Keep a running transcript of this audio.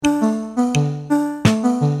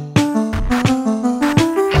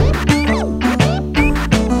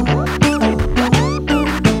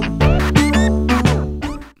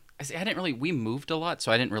moved a lot,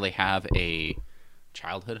 so I didn't really have a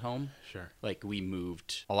childhood home. Sure. Like we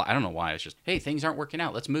moved a lot. I don't know why. It's just, hey, things aren't working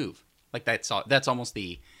out. Let's move. Like that's almost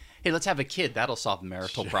the, hey, let's have a kid. That'll solve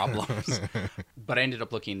marital problems. But I ended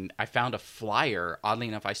up I found a flyer. Oddly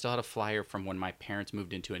enough, I still had a flyer from when my parents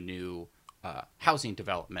moved into a new housing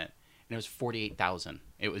development, and it was $48,000.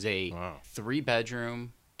 It was a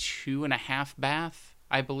 3-bedroom, 2.5 bath,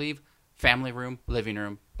 I believe, family room, living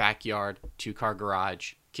room, backyard, 2-car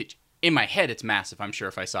garage, kitchen. In my head, it's massive. I'm sure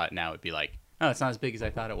if I saw it now, it'd be like, oh, it's not as big as I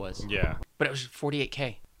thought it was. Yeah. But it was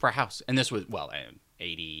 $48K for a house, and this was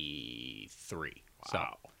 83.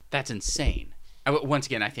 Wow. So that's insane. Once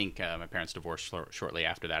again, I think my parents divorced shortly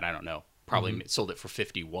after that. I don't know. Probably sold it for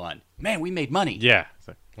 51. Man, we made money. Yeah.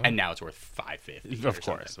 And now it's worth 550. Of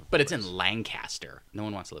course. But it's in Lancaster. No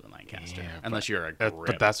one wants to live in Lancaster unless you're a grip.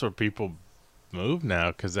 But that's where people move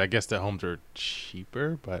now, because I guess the homes are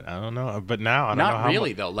cheaper. But I don't know. But now I don't know how not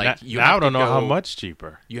really though. Like now I don't know how much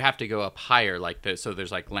cheaper. You have to go up higher. So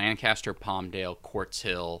there's like Lancaster, Palmdale, Quartz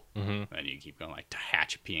Hill, and you keep going like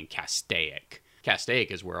Tehachapi and Castaic. Castaic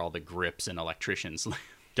is where all the grips and electricians live.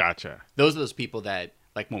 Gotcha. Those are those people that,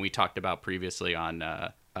 like when we talked about previously on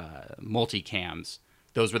multicams,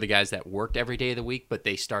 those were the guys that worked every day of the week, but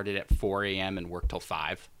they started at 4 a.m. and worked till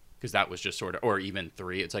 5, because that was just sort of, or even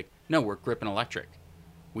 3. It's like, no, we're grip and electric.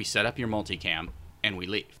 We set up your multicam and we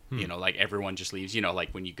leave. You know, like everyone just leaves. You know, like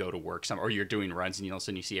when you go to work or you're doing runs and all of a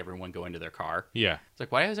sudden you see everyone go into their car. Yeah. It's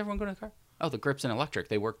like, why does everyone go to the car? Oh, the grips and electric.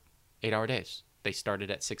 They work 8-hour days. They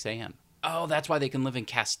started at 6 a.m. Oh, that's why they can live in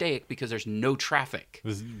Castaic, because there's no traffic.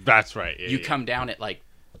 That's right. Yeah, you come down at like,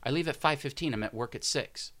 I leave at 5:15. I'm at work at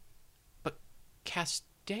 6. But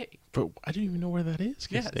Castaic. But I don't even know where that is.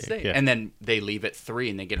 Yeah, and then they leave at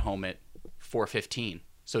 3 and they get home at 4:15.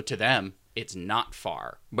 So to them, it's not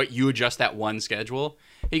far. But you adjust that one schedule.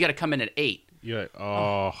 You got to come in at 8. You're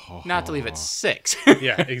like, not to leave at 6.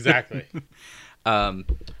 Yeah, exactly. All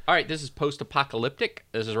right, this is Post-Apocalyptic.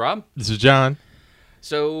 This is Rob. This is John.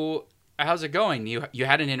 So, how's it going? You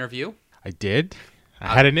had an interview. I did. I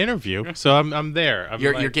had an interview, so I'm there.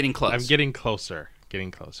 You're getting close. I'm getting closer.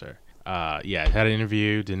 Yeah, I had an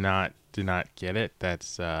interview. Did not get it.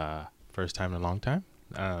 That's first time in a long time.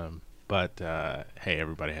 But hey,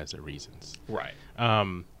 everybody has their reasons. Right.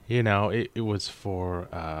 You know, it was for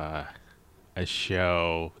a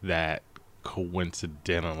show that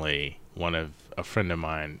coincidentally a friend of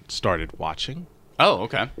mine started watching. Oh,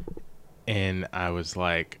 okay. And I was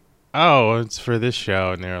like, oh, it's for this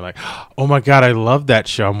show. And they were like, oh my God, I love that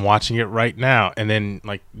show. I'm watching it right now. And then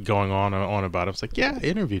like going on and on about it. I was like, yeah, I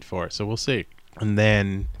interviewed for it, so we'll see. And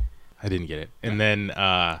then I didn't get it. And then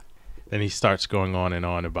he starts going on and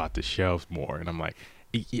on about the show more. And I'm like,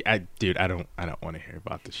 dude, I don't want to hear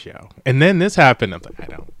about the show. And then this happened. I'm like,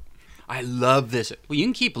 I love this. Well, you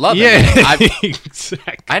can keep loving it.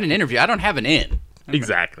 Exactly. I had an interview. I don't have an in. Okay.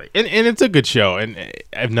 Exactly. And it's a good show, and I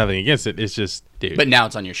have nothing against it. It's just, dude. But now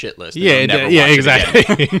it's on your shit list. Yeah,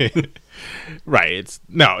 exactly. Right.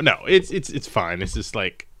 It's fine. It's just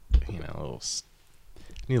like, you know,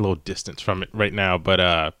 need a little distance from it right now.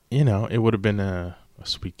 But you know, it would have been a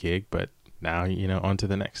sweet gig. But now, you know, on to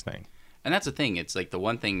the next thing. And that's the thing. It's like the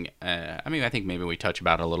one thing. I mean, I think maybe we touch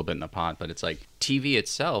about it a little bit in the pod, but it's like TV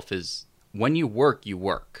itself is when you work, you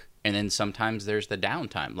work. And then sometimes there's the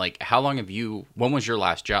downtime. Like, when was your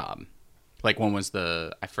last job? Like, when was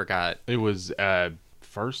I forgot. It was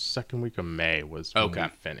second week of May was when we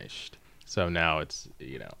finished. So now it's,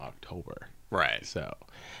 you know, October. Right. So,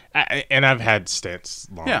 and I've had stints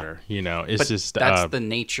longer, you know. It's just. That's the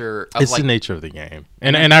nature of the nature of the game.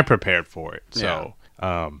 And I prepared for it. So,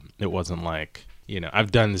 it wasn't like, you know,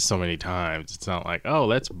 I've done this so many times. It's not like, oh,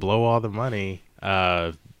 let's blow all the money.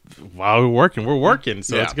 While we're working,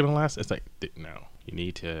 so it's gonna last. It's like, no, you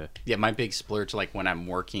need to. Yeah, my big splurge, like when I'm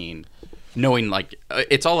working, knowing like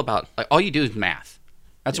it's all about all you do is math.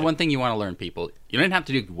 That's one thing you want to learn, people. You don't have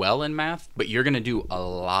to do well in math, but you're gonna do a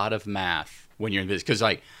lot of math when you're in this. Because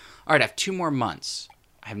like, all right, I have 2 more months.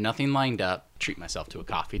 I have nothing lined up. Treat myself to a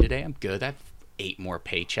coffee today. I'm good. I have 8 more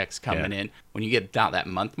paychecks coming in. When you get about that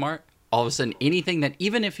month mark, all of a sudden, anything that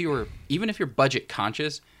even if you're budget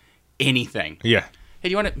conscious, anything. Yeah. Hey,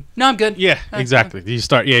 do you want it? No, I'm good. Yeah, exactly. You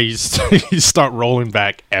start rolling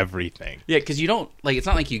back everything. Yeah, because you don't, like, it's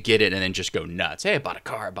not like you get it and then just go nuts. Hey, I bought a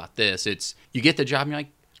car, I bought this. It's, you get the job and you're like,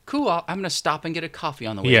 cool, I'm going to stop and get a coffee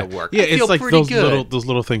on the way to work. Yeah, I feel it's like pretty those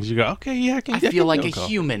little things you go, okay, yeah, I feel like a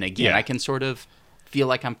human again. Yeah. I can sort of feel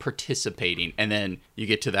like I'm participating. And then you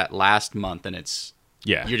get to that last month and it's,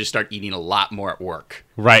 you just start eating a lot more at work.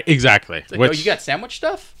 Right, exactly. It's like, oh, you got sandwich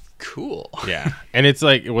stuff? Cool. Yeah. And it's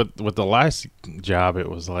like with the last job, it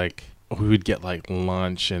was like we would get like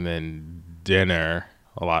lunch and then dinner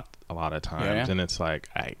a lot of times, Yeah. and it's like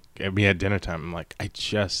we had dinner time. I'm like, I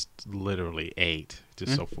just literally ate,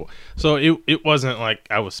 just so full. So it wasn't like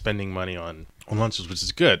I was spending money on lunches, which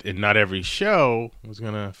is good. And not every show was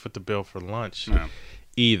gonna foot the bill for lunch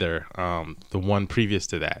either. The one previous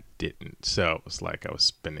to that didn't. So it was like I was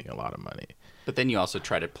spending a lot of money. But then you also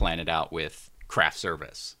try to plan it out with craft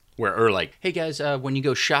service, or like, hey guys, when you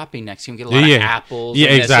go shopping next, you can get a lot of apples. Yeah,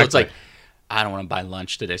 exactly. So it's like, I don't want to buy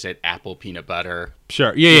lunch today. Say apple peanut butter.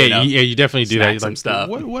 Sure. Yeah, you know, you definitely do that. You're some like, stuff.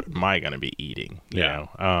 What am I gonna be eating? You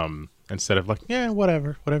know, instead of like,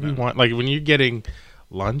 whatever you want. Like when you're getting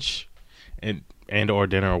lunch and or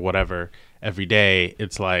dinner or whatever every day,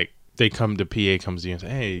 it's like they come to PA comes to you and say,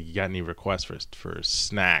 hey, you got any requests for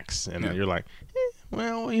snacks? And then you're like,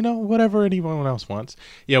 well, whatever anyone else wants.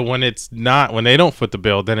 Yeah, when they don't foot the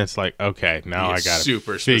bill, then it's like, okay, now I gotta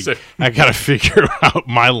super specific. I gotta figure out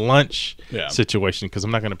my lunch Yeah. situation, because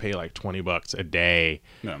I'm not gonna pay like $20 a day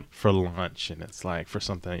No. for lunch, and it's like for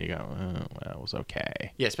something you go, well, it was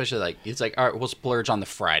okay. Yeah, especially like it's like, all right, we'll splurge on the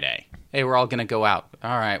Friday. Hey, we're all gonna go out.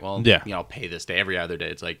 All right, well, I'll pay this day. Every other day,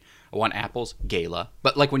 it's like, I want apples, gala.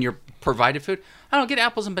 But like when you're provided food, I don't get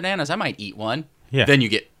apples and bananas. I might eat one. Yeah. Then you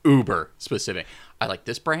get uber specific. I like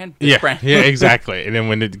this brand. This Yeah, brand. yeah, exactly. And then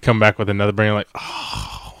when they come back with another brand, you're like,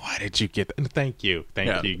 oh, why did you get that? Thank you.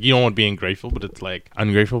 You don't want to be ungrateful, but it's like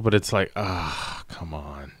oh, come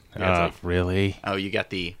on. Yeah, it's like, really? Oh, you got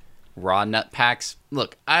the raw nut packs.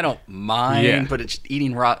 Look, I don't mind, but it's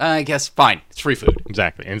eating raw. I guess fine. It's free food.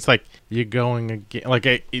 Exactly. And it's like you're going again. Like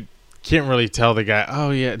it can't really tell the guy,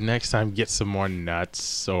 oh yeah, next time get some more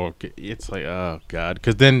nuts. Or it's like, oh god,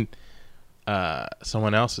 because then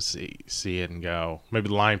someone else will see it and go. Maybe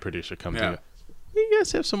the line producer comes in. You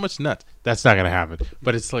guys have so much nuts. That's not gonna happen.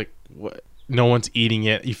 But it's like, what? No one's eating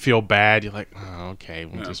it. You feel bad. You're like, oh, okay,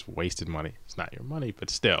 we just wasted money. It's not your money, but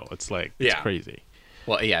still, it's like it's crazy.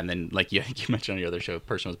 Well, yeah, and then like you mentioned on your other show, a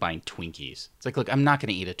person was buying Twinkies. It's like, look, I'm not going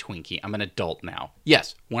to eat a Twinkie. I'm an adult now.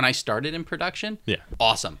 Yes, when I started in production,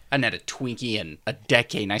 awesome. I hadn't had a Twinkie in a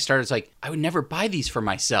decade, and I started, it's like, I would never buy these for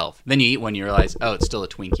myself. Then you eat one, you realize, oh, it's still a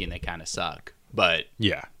Twinkie, and they kind of suck. But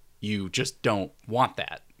you just don't want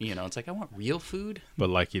that. It's like, I want real food. But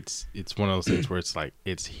like it's one of those things where it's like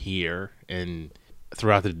it's here, and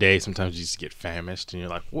throughout the day sometimes you just get famished and you're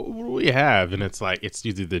like, what do we have? And it's like it's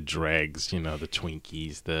either the dregs, the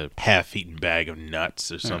Twinkies, the half-eaten bag of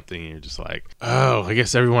nuts or something, and you're just like, oh, I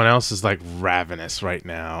guess everyone else is like ravenous right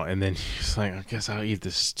now, and then you're just like, I guess I'll eat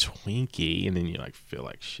this Twinkie, and then you like feel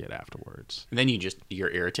like shit afterwards. And then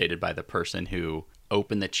you're irritated by the person who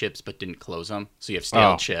opened the chips but didn't close them, so you have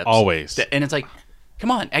stale chips always. And it's like, come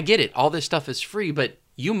on, I get it, all this stuff is free, but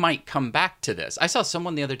you might come back to this. I saw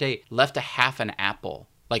someone the other day left a half an apple.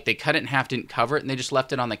 Like, they cut it in half, didn't cover it, and they just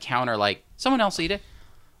left it on the counter like, someone else eat it.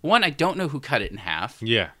 One, I don't know who cut it in half.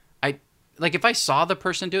 Yeah. If I saw the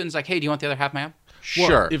person do it and it's like, hey, do you want the other half of my apple? Well,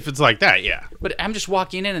 sure. if it's like that, yeah. But I'm just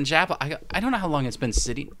walking in and apple. I don't know how long it's been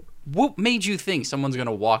sitting. What made you think someone's going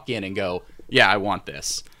to walk in and go, yeah, I want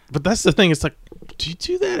this? But that's the thing. It's like, do you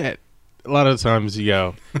do that at... A lot of times you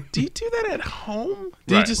go, do you do that at home?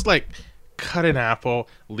 Do you just like... cut an apple,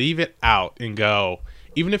 leave it out, and go.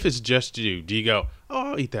 Even if it's just you, do you go, oh,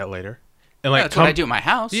 I'll eat that later? And like, that's what I do at my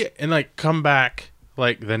house. Yeah, and like come back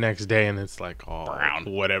like the next day, and it's like all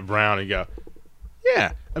brown, and you go,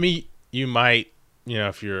 yeah. I mean, you might,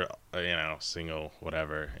 if you're single,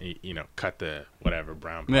 whatever, cut the whatever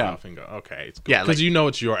brown part off and go, okay, it's good. Because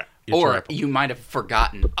it's your. Or you might have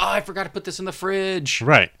forgotten. Oh, I forgot to put this in the fridge.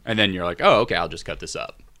 Right. And then you're like, oh, okay, I'll just cut this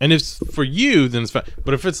up. And if it's for you, then it's fine.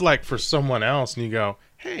 But if it's like for someone else, and you go,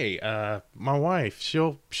 "Hey, my wife,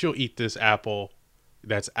 she'll eat this apple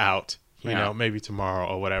that's out, maybe tomorrow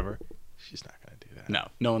or whatever." She's not gonna do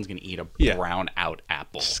that. No one's gonna eat a brown out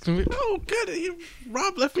apple. She's gonna be, oh, good,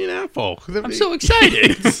 Rob left me an apple. I'm so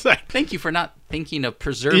excited. Thank you for not thinking of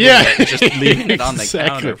preserving it and just leaving it on the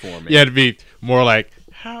counter for me. Yeah, it'd be more like,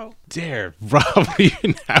 how dare Rob leave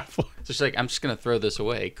an apple? So she's like, I'm just going to throw this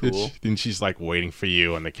away. Cool. And she's like waiting for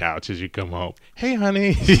you on the couch as you come home. Hey, honey.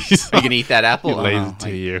 Are you going to eat that apple? He lays it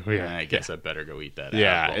to you. Yeah. I guess I better go eat that apple.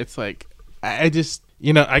 Yeah, it's like, I just,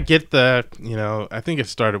 I get the, I think it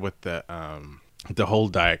started with the whole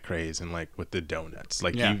diet craze and like with the donuts.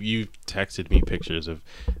 Like you texted me pictures of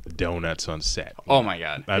donuts on set. Oh my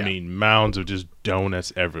God. I mean, mounds of just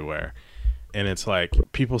donuts everywhere. and it's like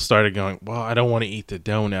people started going, well, I don't want to eat the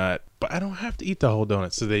donut, but I don't have to eat the whole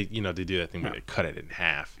donut. So they, they do that thing where they cut it in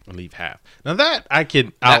half and leave half. Now that I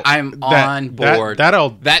can, I'm on board.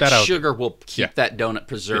 That sugar will keep that donut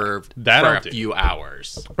preserved for a few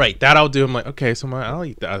hours. Right. That I'll do. I'm like, okay, so I'll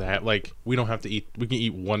eat the other half. Like, we don't have to eat. We can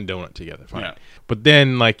eat one donut together. Fine. Yeah. But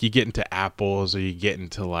then, like, you get into apples, or you get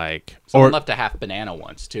into like. Someone left a half banana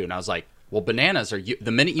once too, and I was like, well, bananas are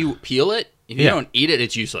the minute you peel it, if you don't eat it,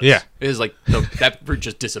 it's useless. Yeah. It is like that fruit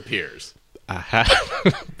just disappears.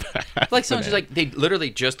 Like someone just like they literally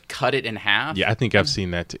just cut it in half. Yeah, I think I've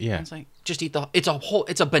seen that too. Yeah, it's like just eat it's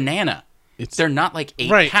a banana. They're not like 8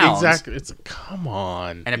 pounds. Right, exactly. It's come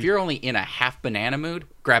on. And if you're only in a half banana mood,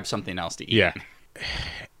 grab something else to eat. Yeah.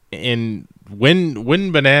 And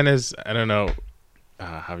when bananas, I don't know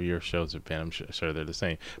how your shows have been. I'm sure they're the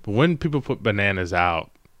same. But when people put bananas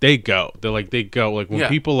out, they go. They go. Like when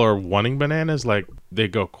people are wanting bananas, like they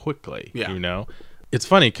go quickly. Yeah. It's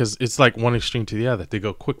funny because it's like one extreme to the other. They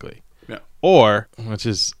go quickly. Yeah. Or, which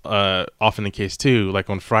is often the case too, like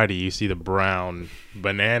on Friday, you see the brown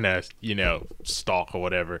banana, stalk or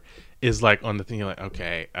whatever, is like on the thing. You're like,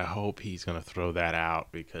 okay, I hope he's going to throw that out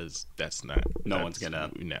because that's not. No one's going to.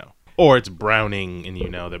 No. Or it's browning and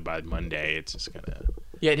that by Monday it's just going to.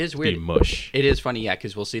 Yeah, it is weird. Be mush. It is funny,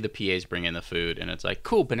 because we'll see the PAs bring in the food, and it's like,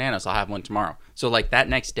 cool, bananas, I'll have one tomorrow. So, like, that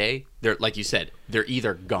next day, they're like you said, they're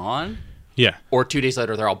either gone. Yeah. Or 2 days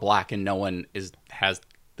later, they're all black, and no one has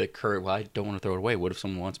the courage. Well, I don't want to throw it away. What if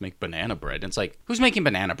someone wants to make banana bread? And it's like, who's making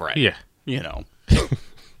banana bread? Yeah.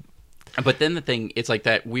 But then the thing, it's like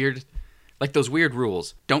that weird, like those weird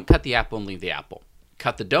rules. Don't cut the apple and leave the apple.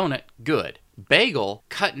 Cut the donut, good. Bagel,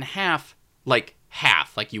 cut in half, like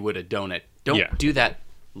you would a donut. Don't do that,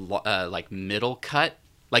 like middle cut,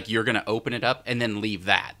 like you're going to open it up and then leave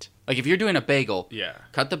that. Like if you're doing a bagel,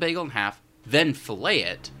 cut the bagel in half, then fillet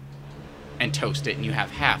it and toast it, and you have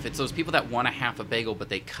half. It's those people that want a half a bagel, but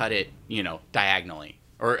they cut it, diagonally.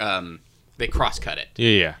 Or they cross-cut it.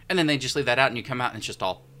 Yeah. And then they just leave that out, and you come out, and it's just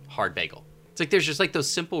all hard bagel. It's like there's just like those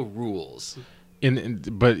simple rules.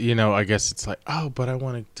 But, I guess it's like, oh, but I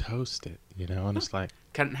want to toast it, and it's like.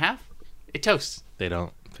 Cut it in half, it toasts. They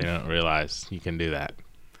don't realize you can do that.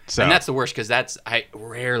 So. And that's the worst, because I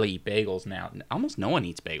rarely eat bagels now. Almost no one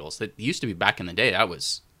eats bagels. It used to be back in the day, that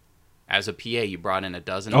was... As a PA, you brought in a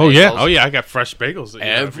dozen bagels. Oh, yeah. I got fresh bagels.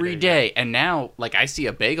 Every day. And now, like, I see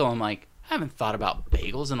a bagel, I'm like, I haven't thought about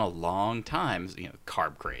bagels in a long time.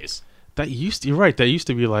 Carb craze. You're right. That used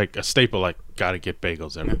to be like a staple, like, got to get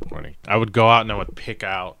bagels every morning. I would go out and I would pick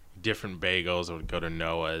out different bagels. I would go to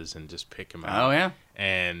Noah's and just pick them out. Oh, yeah.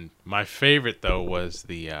 And my favorite, though, was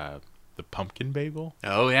the pumpkin bagel.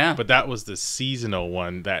 Oh, yeah. But that was the seasonal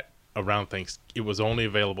one that it was only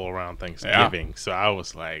available around Thanksgiving. Yeah. So I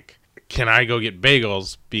was like... Can I go get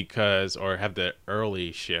bagels or have the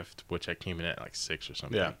early shift, which I came in at like 6 or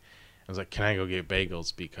something. Yeah. I was like, can I go get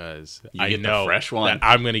bagels because I know the fresh one. that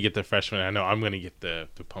I'm going to get the fresh one. I know I'm going to get the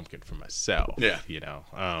pumpkin for myself. Yeah.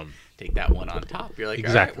 Take that one on top. You're like,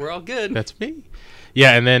 exactly. All right, we're all good. That's me.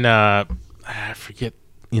 Yeah. And then I forget,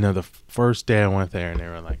 the first day I went there and they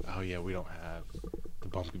were like, oh, yeah, we don't have the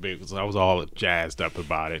pumpkin bagels. I was all jazzed up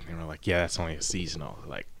about it. And they were like, yeah, that's only a seasonal.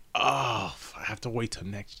 Like, oh, I have to wait till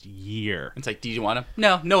next year. It's like, do you want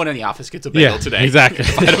to? No one in the office gets a bagel today. Exactly.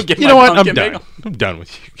 If I don't get my pumpkin bagel. I'm done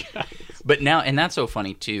with you guys. But now, and that's so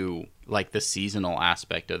funny too, like the seasonal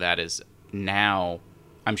aspect of that is now,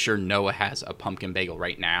 I'm sure Noah has a pumpkin bagel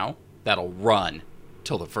right now that'll run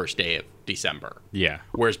till the first day of December. Yeah.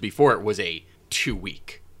 Whereas before it was a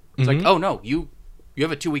 2-week. It's like, oh no, you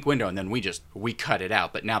have a 2-week window and then we cut it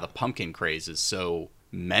out. But now the pumpkin craze is so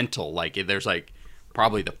mental. Like there's like,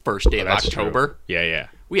 probably the first day of October. True. Yeah.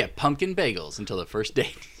 We had pumpkin bagels until the first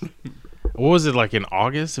day. What was it like in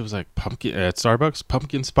August? It was like pumpkin at Starbucks,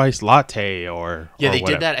 pumpkin spice latte or they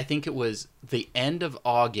did that. I think it was the end of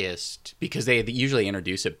August because they usually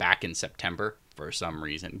introduce it back in September for some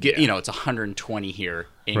reason. Yeah. It's 120 here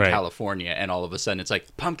in California, and all of a sudden it's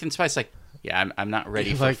like pumpkin spice. Like, yeah, I'm not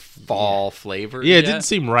ready for fall flavor. Yeah, it didn't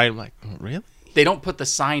seem right. I'm like, really? They don't put the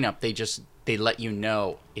sign up. They let you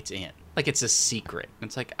know it's in. Like, it's a secret.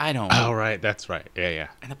 It's like, I don't know. Oh, right. That's right. Yeah.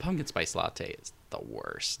 And the pumpkin spice latte is the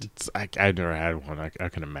worst. I've never had one. I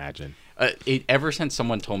can imagine. Ever since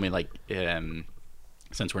someone told me, like,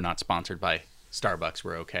 since we're not sponsored by Starbucks,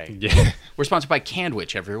 we're okay. Yeah. We're sponsored by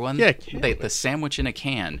Candwich, everyone. Yeah, the sandwich in a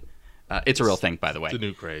can. It's a real thing, by the way. It's a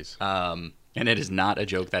new craze. And it is not a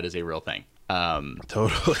joke. That is a real thing.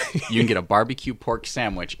 Totally. You can get a barbecue pork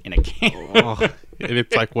sandwich in a can. And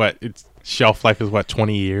it's like what? It's shelf life is what,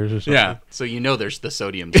 20 years or something? Yeah. So there's the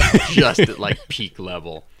sodium just at like peak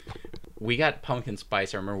level. we got pumpkin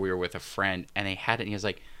spice. I remember we were with a friend and they had it and he was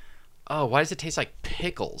like, oh, why does it taste like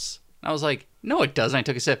pickles? And I was like, no, it doesn't. I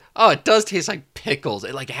took a sip. Oh, it does taste like pickles.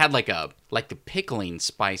 It had like the pickling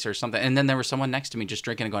spice or something. And then there was someone next to me just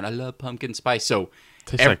drinking and going, I love pumpkin spice. So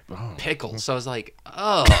Tastes like pickles. So I was like,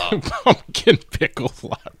 oh. Pumpkin pickle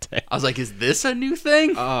latte. I was like, is this a new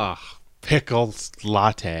thing? Pickles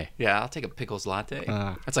latte. Yeah, I'll take a pickles latte.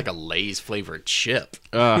 That's like a Lay's flavored chip.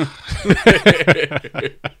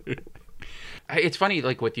 It's funny,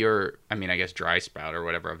 like with your, I mean, I guess dry spout or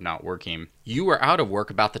whatever of not working, you were out of work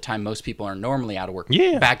about the time most people are normally out of work.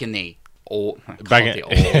 Yeah. Back in the old,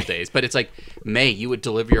 the old days. But it's like May, you would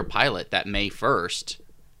deliver your pilot that May 1st,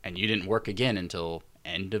 and you didn't work again until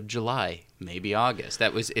end of July, maybe August.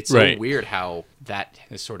 It's so weird how that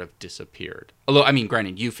has sort of disappeared. Although, I mean,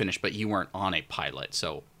 granted, you finished, but you weren't on a pilot,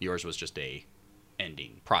 so yours was just a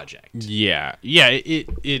ending project. Yeah.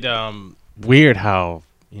 Weird how,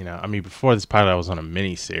 I mean, before this pilot, I was on a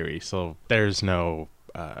mini series, so there's no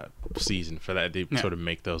season for that. They sort of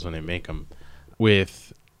make those when they make them.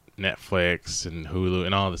 With Netflix and Hulu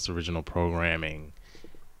and all this original programming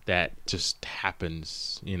that just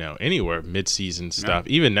happens, anywhere, mid-season stuff.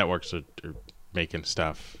 Even networks are making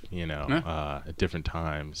stuff, at different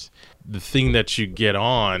times. The thing that you get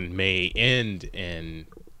on may end in,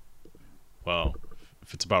 well,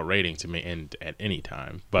 if it's about ratings, it may end at any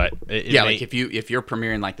time. But like if you're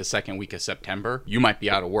premiering like the second week of September, you might be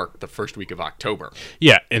out of work the first week of October.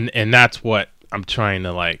 Yeah, and that's what I'm trying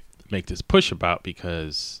to like make this push about,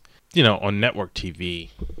 because on network TV,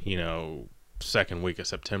 second week of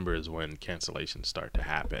September is when cancellations start to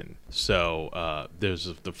happen. So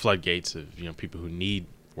there's the floodgates of people who need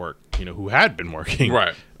work, who had been working,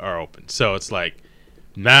 are open. So it's like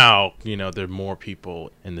now there are more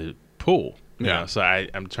people in the pool. So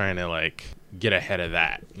I'm trying to like get ahead of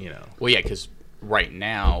that. Well, yeah, because right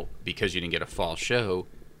now, because you didn't get a fall show,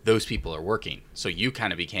 those people are working. So you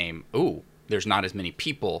kind of became, there's not as many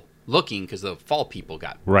people looking because the fall people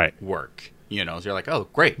got work. So you're like, oh,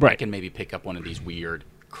 great. I can maybe pick up one of these weird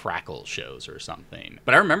Crackle shows or something.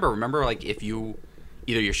 But I remember like if you,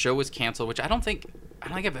 either your show was canceled, which I don't think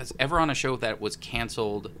I was ever on a show that was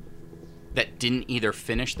canceled that didn't either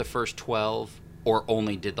finish the first 12 or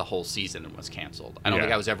only did the whole season and was canceled. I don't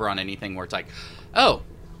think I was ever on anything where it's like, oh,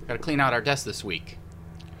 got to clean out our desk this week.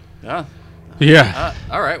 All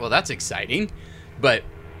right, well, that's exciting. But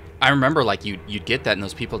I remember like you'd get that and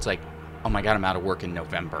those people, it's like, oh my God, I'm out of work in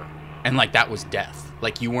November. And like that was death.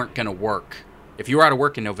 Like you weren't going to work. If you were out of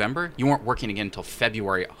work in November, you weren't working again until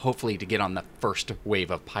February, hopefully to get on the first wave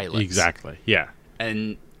of pilots. Exactly, yeah.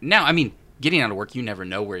 And now, I mean, getting out of work, you never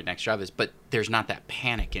know where your next job is, but there's not that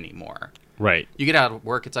panic anymore. Right. You get out of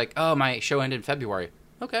work, it's like, oh, my show ended in February.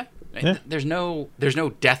 Okay. Yeah. There's no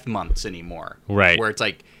death months anymore. Right. Where it's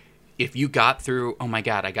like, if you got through, oh my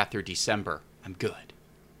God, I got through December, I'm good.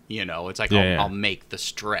 It's like, I'll make the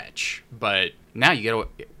stretch. But now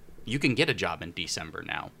you can get a job in December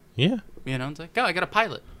now. Yeah. It's like, oh, I got a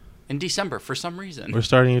pilot in December for some reason. We're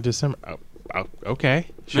starting in December. Oh, okay.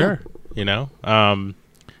 Sure.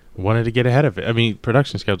 Wanted to get ahead of it. I mean,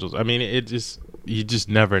 production schedules. I mean, you just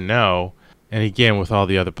never know. And again, with all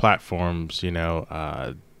the other platforms,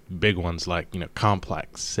 big ones like,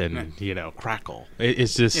 Complex and, Crackle.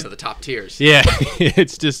 It's just... the top tiers. Yeah.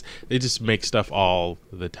 It's just, they just make stuff all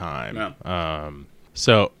the time. Yeah.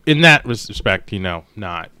 So in that respect,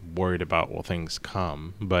 not worried about will things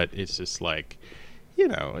come, but it's just like,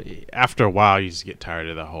 after a while, you just get tired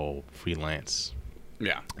of the whole freelance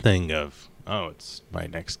thing of, oh, it's my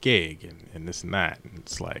next gig and this and that. And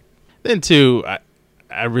it's like, then too,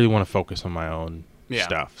 I really want to focus on my own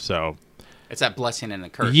stuff. So it's that blessing and the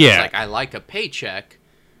curse. Yeah. It's like I like a paycheck,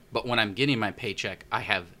 but when I'm getting my paycheck, I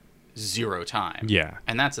have zero time. Yeah.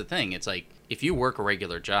 And that's the thing. It's like if you work a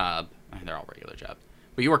regular job, they're all regular jobs,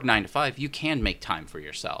 but you work 9 to 5, you can make time for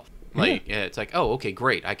yourself. Like it's like, oh, okay,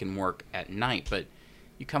 great, I can work at night, but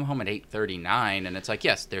you come home at 8:39, and it's like,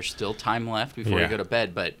 yes, there's still time left before you go to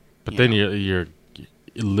bed, but then you're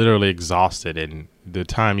literally exhausted, and the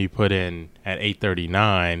time you put in at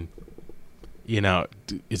 8:39,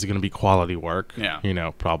 is it going to be quality work?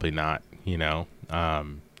 Yeah. Probably not. You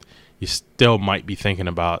still might be thinking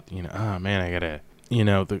about, oh man, I gotta,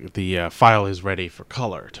 the file is ready for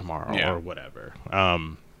color tomorrow or whatever.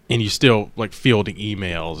 And you still like fielding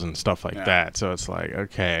emails and stuff like that. So it's like,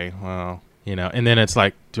 okay, well, and then it's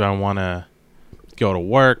like, do I want to go to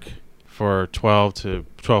work for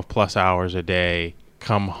 12 plus hours a day,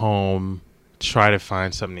 come home, try to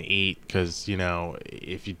find something to eat? Because,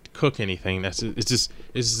 if you cook anything, it's just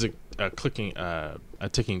a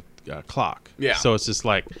ticking clock. Yeah. So it's just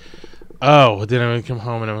like, oh, then I'm going to come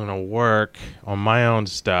home and I'm going to work on my own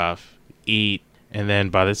stuff, eat, and then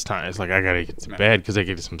by this time, it's like I got to get to bed because I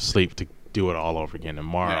get some sleep to do it all over again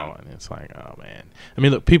tomorrow. And it's like, oh, man. I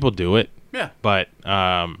mean, look, people do it. Yeah. But,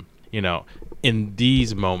 you know, in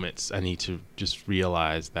these moments, I need to just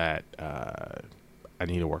realize that I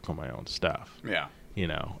need to work on my own stuff. Yeah. You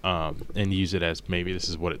know, and use it as maybe this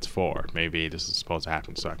is what it's for. Maybe this is supposed to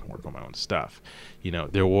happen so I can work on my own stuff. You know,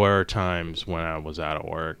 there were times when I was out of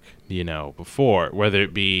work, you know, before, whether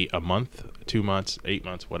it be a month, 2 months, 8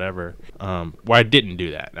 months, whatever, where I didn't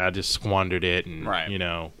do that. I just squandered it and, you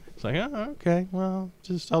know, it's like, oh, okay, well,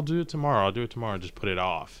 I'll do it tomorrow. Just put it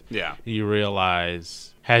off. Yeah. You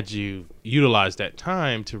realize, had you utilized that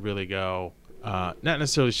time to really go, not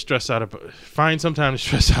necessarily find some time to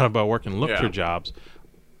stress out about work and look for jobs,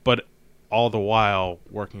 but all the while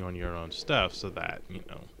working on your own stuff so that, you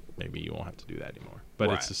know, maybe you won't have to do that anymore.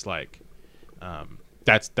 But it's just like,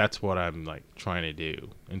 that's what I'm like trying to do.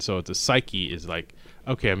 And so the psyche is like,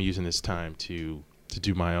 okay, I'm using this time to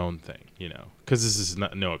do my own thing, you know, because this is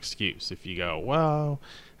no excuse. If you go, well,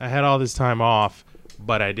 I had all this time off,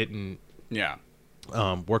 but I didn't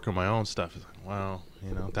work on my own stuff. It's like, well,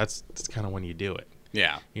 you know, that's kind of when you do it.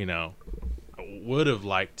 Yeah. You know, I would have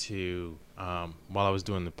liked to, while I was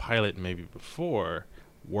doing the pilot maybe before,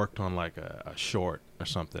 worked on like a short or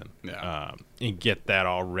something. Yeah. And get that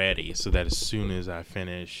all ready so that as soon as I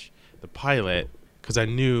finish the pilot, because I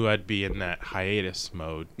knew I'd be in that hiatus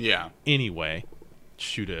mode. Yeah. Anyway,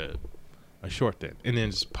 shoot a short then. And then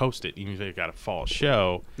just post it. Even if I got a fall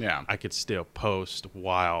show, I could still post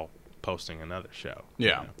while posting another show.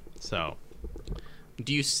 Yeah. You know? So...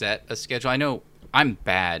 Do you set a schedule? I know I'm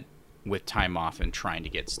bad with time off and trying to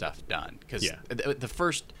get stuff done because it's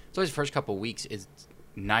always the first couple of weeks is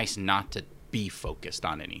nice not to be focused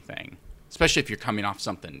on anything, especially if you're coming off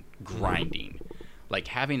something grinding. Like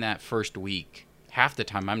having that first week, half the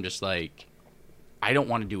time I'm just like, I don't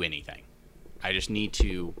want to do anything. I just need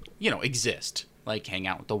to, you know, exist, like hang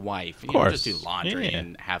out with the wife, you know, just do laundry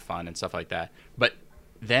and have fun and stuff like that. But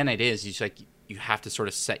then it is, it's like you have to sort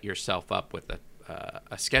of set yourself up with a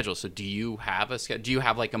schedule. So do you have a schedule? Do you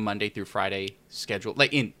have like a Monday through Friday schedule?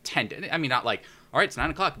 Like intended? I mean, not like, all right, it's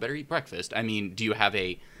 9 o'clock, better eat breakfast. I mean, do you have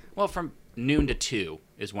from noon to 2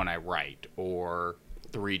 is when I write, or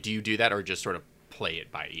 3? Do you do that, or just sort of play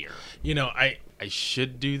it by ear? You know, I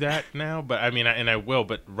should do that now, but I mean, I will,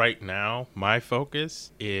 but right now my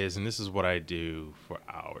focus is, and this is what I do for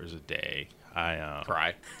hours a day. I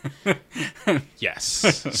cry.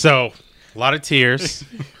 Yes. So a lot of tears.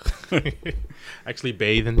 Actually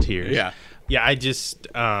bathe in tears. Yeah, I just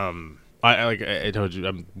I told you,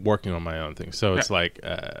 I'm working on my own thing. So it's like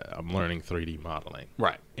I'm learning 3D modeling.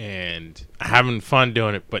 Right. And having fun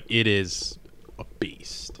doing it, but it is a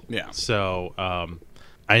beast. Yeah. So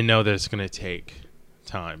I know that it's going to take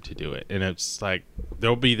time to do it. And it's like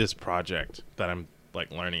there'll be this project that I'm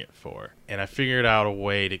like learning it for. And I figured out a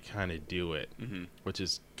way to kind of do it, which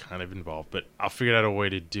is kind of involved. But I'll figure out a way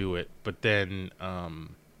to do it. But then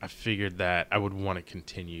I figured that I would want to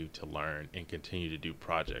continue to learn and continue to do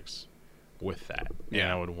projects with that. Yeah.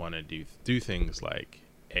 And I would want to do things like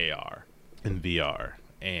AR and VR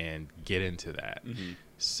and get into that.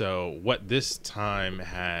 So what I've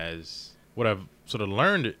sort of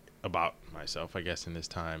learned about myself, I guess, in this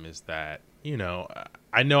time is that, you know,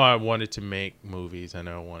 I know I wanted to make movies. I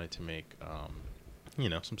know I wanted to make, you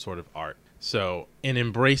know, some sort of art. So in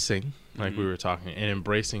embracing, like we were talking, and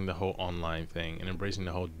embracing the whole online thing and embracing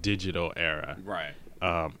the whole digital era. Right.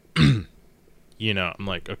 You know, I'm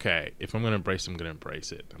like, okay, if I'm going to embrace it, I'm going to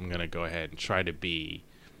embrace it. I'm going to go ahead and try to be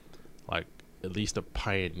like at least a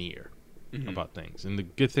pioneer about things. And the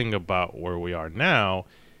good thing about where we are now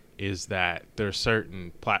is that there are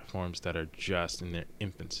certain platforms that are just in their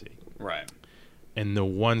infancy. Right. And the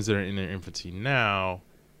ones that are in their infancy now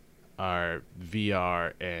are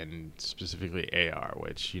VR and specifically AR,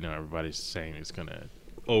 which, you know, everybody's saying is going to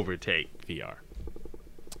overtake VR.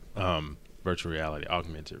 Virtual reality,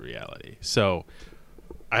 augmented reality. So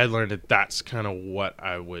I learned that that's kind of what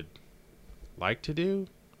I would like to do,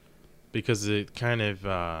 because the kind of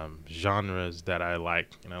genres that I like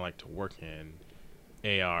and I like to work in,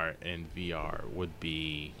 AR and VR would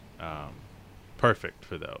be perfect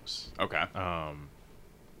for those. Okay.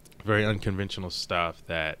 Very unconventional stuff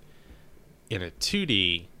that in a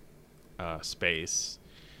 2D space,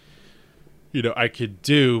 you know, I could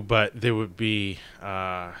do, but they would be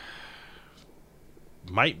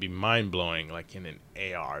might be mind-blowing, like in an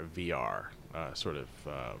AR, VR sort of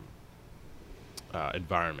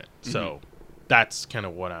environment. So that's kind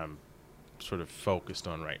of what I'm sort of focused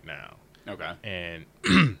on right now. Okay. And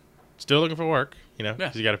still looking for work, you know, Yeah.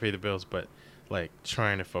 because you got to pay the bills, but like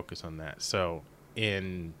trying to focus on that. So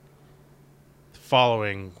in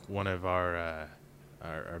following one of our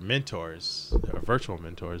mentors, our virtual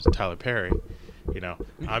mentors, Tyler Perry, you know,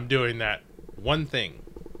 I'm doing that one thing.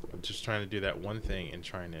 I'm just trying to do that one thing and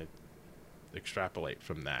trying to extrapolate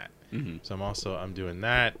from that. Mm-hmm. So I'm doing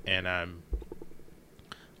that, and I'm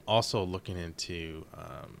also looking into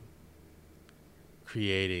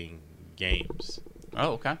creating games.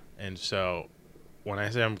 Oh, okay. And so when I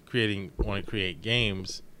say want to create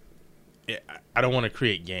games, I don't want to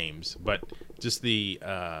create games, but just the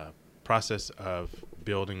process of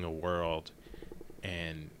building a world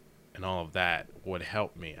and all of that would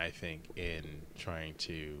help me, I think, in trying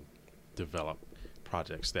to develop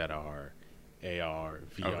projects that are AR,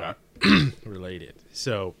 VR related.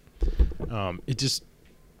 So it just,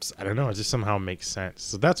 I don't know, it just somehow makes sense.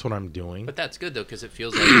 So that's what I'm doing. But that's good though, because it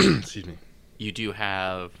feels like Excuse me. you do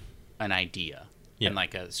have an idea, and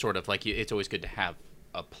like a sort of like it's always good to have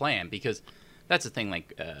a plan, because that's the thing.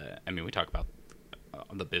 Like, I mean, we talk about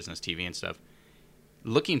the business TV and stuff.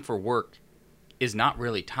 Looking for work is not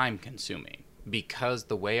really time consuming, because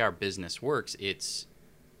the way our business works, it's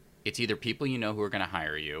either people you know who are going to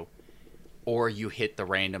hire you, or you hit the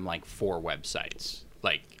random like 4 websites.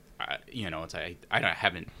 Like, you know, it's I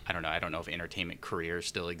don't know if Entertainment Careers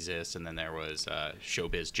still exists, and then there was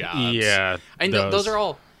Showbiz Jobs. Yeah, and those are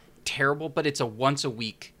all terrible, but it's a once a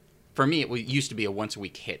week. For me, it used to be a once a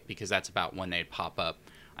week hit, because that's about when they'd pop up.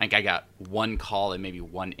 I think I got one call and maybe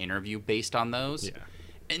one interview based on those.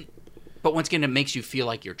 Yeah. But once again, it makes you feel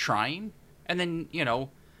like you're trying. And then, you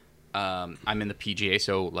know, I'm in the PGA,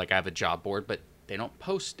 so like I have a job board, but they don't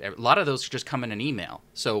post. A lot of those just come in an email.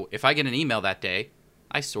 So if I get an email that day,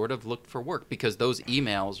 I sort of look for work, because those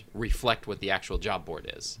emails reflect what the actual job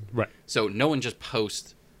board is. Right. So no one just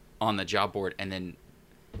posts on the job board and then,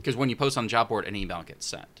 because when you post on the job board, an email gets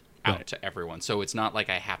sent out to everyone. So it's not like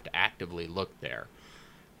I have to actively look there.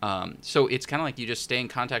 So it's kind of like you just stay in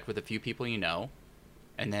contact with a few people you know,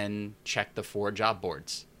 and then check the 4 job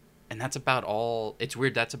boards. And that's about all. It's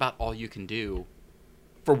weird. That's about all you can do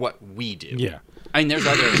for what we do. Yeah. I mean, there's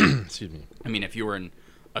other. Excuse me. I mean, if you were in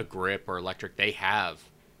a Grip or Electric, they have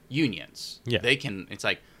unions. Yeah. They can. It's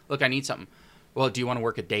like, look, I need something. Well, do you want to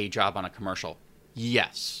work a day job on a commercial?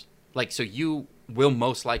 Yes. Like, so you will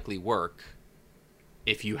most likely work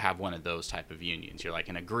if you have one of those type of unions. You're like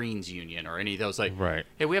in a Greens union or any of those. Like, Right.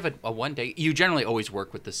 hey, we have a one day. You generally always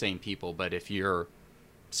work with the same people, but if you're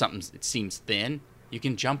something it seems thin, you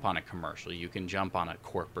can jump on a commercial. You can jump on a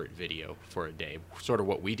corporate video for a day. Sort of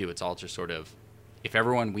what we do. It's all just sort of, if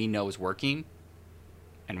everyone we know is working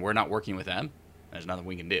and we're not working with them, there's nothing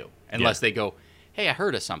we can do. Unless they go, hey, I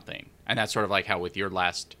heard of something. And that's sort of like how with your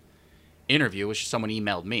last interview, which someone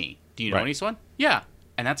emailed me. Do you know anyone? Yeah.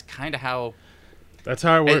 And that's kind of how... That's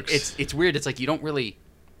how it works. It's weird. It's like you don't really...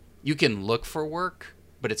 You can look for work,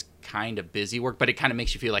 but it's kind of busy work. But it kind of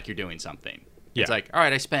makes you feel like you're doing something. Yeah. It's like, all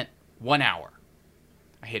right, I spent 1 hour.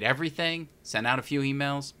 I hit everything, sent out a few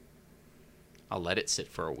emails. I'll let it sit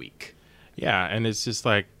for a week. Yeah, and it's just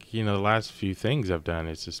like, you know, the last few things I've done,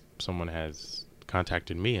 it's just someone has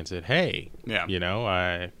contacted me and said, hey, you know,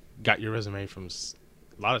 I got your resume from...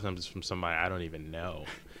 A lot of times it's from somebody I don't even know.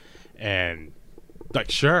 And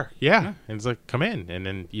like, sure, yeah. And it's like, come in. And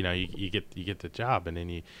then, you know, you get the job. And then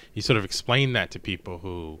you sort of explain that to people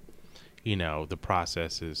who, you know, the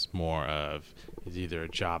process is more of is either a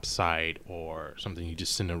job site or something you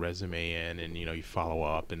just send a resume in and, you know, you follow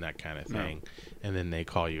up and that kind of thing. And then they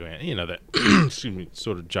call you in, you know, that excuse me,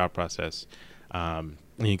 sort of job process. And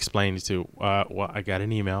he explains to, well, I got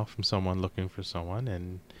an email from someone looking for someone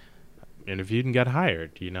and interviewed and got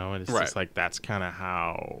hired, you know, and it's just like that's kind of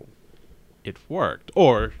how it worked.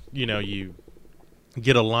 Or, you know, you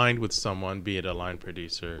get aligned with someone, be it a line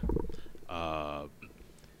producer,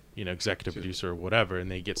 you know, executive producer or whatever,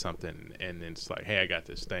 and they get something and it's like, hey, I got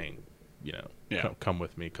this thing, you know, come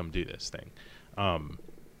with me, come do this thing.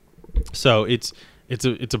 So it's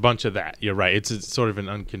a bunch of that. You're right. It's sort of an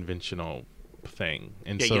unconventional thing.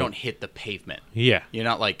 And so you don't hit the pavement. Yeah. You're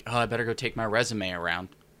not like, oh, I better go take my resume around.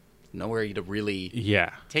 Nowhere to really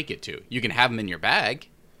take it to. You can have them in your bag.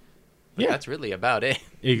 But that's really about it.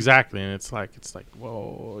 Exactly. And it's like,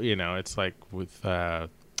 well, you know, it's like with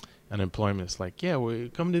unemployment, it's like, yeah, we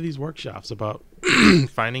come to these workshops about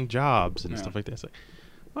finding jobs and stuff like that. It's like,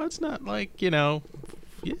 well, it's not like, you know,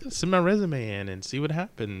 send my resume in and see what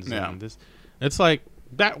happens. Yeah. And this, it's like,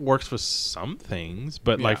 that works for some things,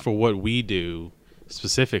 but like for what we do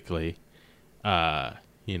specifically,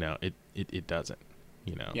 you know, it doesn't,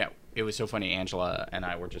 you know. Yeah. It was so funny. Angela and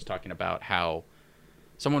I were just talking about how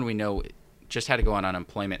someone we know just had to go on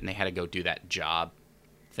unemployment, and they had to go do that job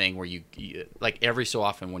thing where you like every so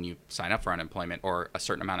often when you sign up for unemployment or a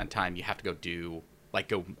certain amount of time, you have to go do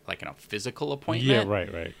like in a physical appointment. Yeah,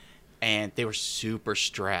 right. And they were super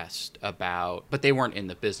stressed about, but they weren't in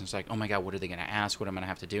the business. Like, oh my God, what are they going to ask? What am I going to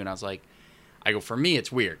have to do? And I was like, for me,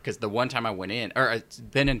 it's weird because the one time I went in, or it's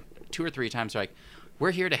been in 2 or 3 times, they're like,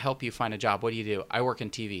 we're here to help you find a job. What do you do? I work in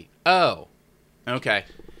TV. Oh, okay.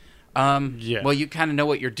 Yeah. Well, you kind of know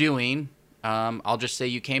what you're doing. I'll just say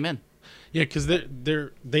you came in. Yeah, because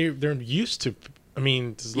they're used to. I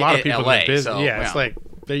mean, there's a lot of people LA, in the business. so, It's like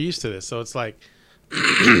they're used to this. So it's like,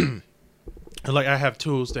 like I have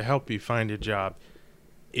tools to help you find a job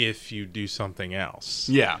if you do something else.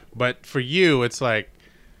 Yeah. But for you, it's like,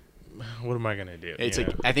 what am I gonna do? It's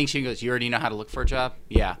like, I think she goes, you already know how to look for a job?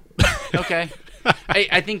 Yeah. Okay.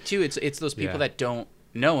 I think too, it's those people that don't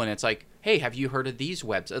know, and it's like, hey, have you heard of these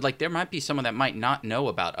websites? Like, there might be someone that might not know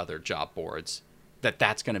about other job boards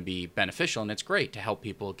that's going to be beneficial, and it's great to help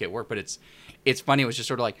people get work. But it's funny. It was just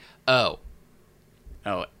sort of like,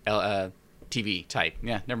 TV type.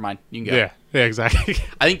 Yeah, never mind. You can go. Yeah, exactly.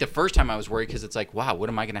 I think the first time I was worried because it's like, wow, what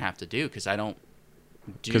am I going to have to do? Because I don't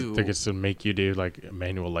do. Because they get to make you do like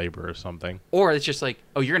manual labor or something. Or it's just like,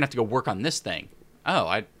 oh, you're going to have to go work on this thing. Oh,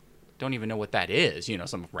 I don't even know what that is. You know,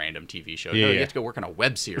 some random TV show. Yeah, no, you have to go work on a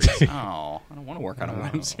web series. Oh, I don't want to work on a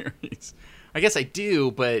web series. I guess I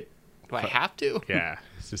do, but do I have to? Yeah,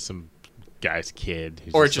 it's just some guy's kid.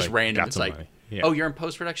 Or it's just like, random. got It's some like, money. Yeah. oh, you're in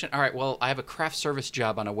post-production? All right, well, I have a craft service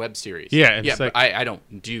job on a web series. Yeah, yeah, it's like, but I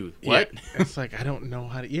don't do what? Yeah, it's like I don't know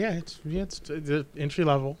how to. Yeah, it's entry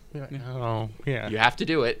level. Yeah, oh, yeah. You have to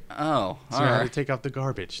do it. Oh, So all you know how to right. take out the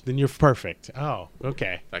garbage. Then you're perfect. Oh,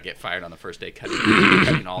 okay. I get fired on the first day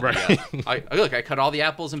cutting all Right. the. Look, I cut all the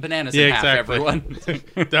apples and bananas Yeah, in half. exactly.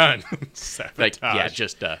 Everyone. Done. Like, yeah, Sabotage.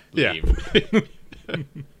 just Yeah. leave.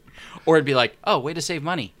 Or it'd be like, oh, way to save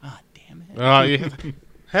money. Oh, damn it. Oh, yeah.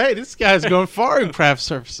 Hey, this guy's going far in craft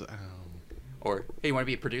service. Oh. Or, hey, you want to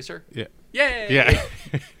be a producer? Yeah. Yay! Yeah.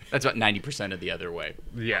 That's about 90% of the other way.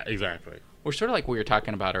 Yeah, exactly. We're sort of like we were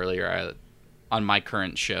talking about earlier on my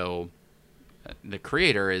current show. The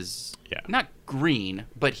creator is not green,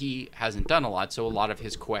 but he hasn't done a lot, so a lot of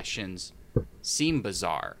his questions seem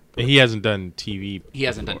bizarre. And he hasn't done TV. He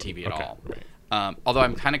hasn't done TV at Okay, all. right. Although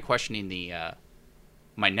I'm kind of questioning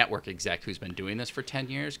my network exec who's been doing this for 10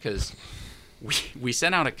 years, because we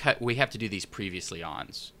sent out a cut. We have to do these previously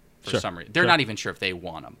ons for some reason. They're not even sure if they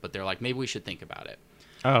want them, but they're like, maybe we should think about it.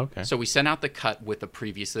 Oh, okay. So we sent out the cut with the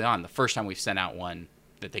previously on. The first time we've sent out one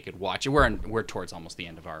that they could watch. We're towards almost the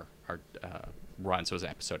end of our run, so it was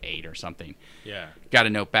episode 8 or something. Yeah. Got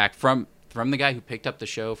a note back from the guy who picked up the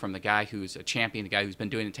show, from the guy who's a champion, the guy who's been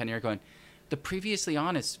doing it 10 years, going, the previously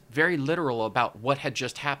on is very literal about what had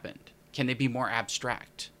just happened. Can they be more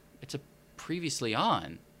abstract? It's a previously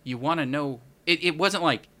on. You want to know. It wasn't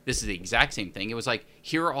like this is the exact same thing. It was like,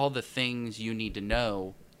 here are all the things you need to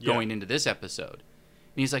know going into this episode.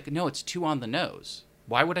 And he's like, no, it's too on the nose.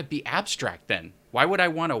 Why would I be abstract then? Why would I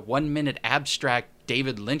want a 1-minute abstract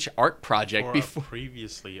David Lynch art project before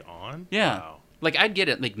previously on? Yeah. Wow. Like, I'd get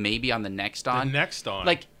it, like, maybe on the next on. The next on.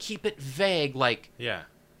 Like, keep it vague, like, yeah.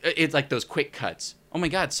 it's like those quick cuts. Oh my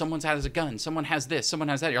God, someone has a gun. Someone has this. Someone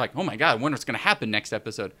has that. You're like, oh my God, I wonder what's going to happen next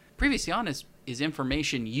episode. Previously on is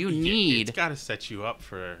information you need. It's got to set you up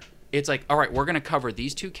for. It's like, all right, we're going to cover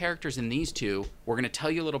these 2 characters and these 2. We're going to tell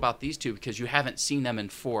you a little about these 2 because you haven't seen them in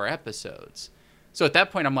 4 episodes. So at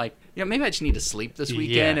that point, I'm like, maybe I just need to sleep this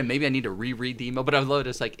weekend and maybe I need to reread the email. But I was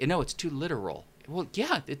just like, no, it's too literal. Well,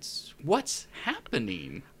 yeah, it's what's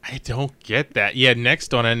happening. I don't get that. Yeah,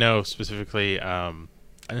 next on, I know specifically, I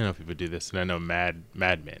don't know if people do this, and I know Mad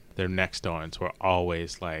Men, their next ons were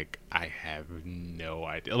always like, I have no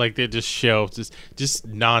idea. Like, they just show just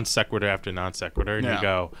non sequitur after non sequitur, and you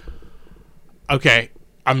go, okay,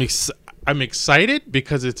 I'm excited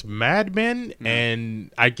because it's Mad Men,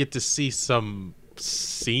 and I get to see some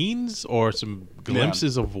scenes or some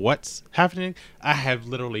glimpses of what's happening. I have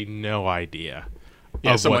literally no idea.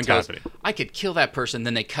 Yeah, someone what's goes, happening. I could kill that person.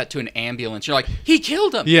 Then they cut to an ambulance. You're like, he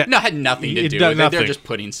killed him. Yeah. No, it had nothing to It do does with it. They're nothing. just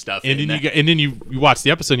putting stuff And in then there. and then you watch the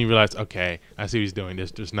episode and you realize, okay, I see what he's doing.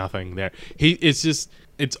 There's nothing there.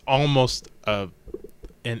 It's almost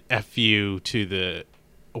an FU to the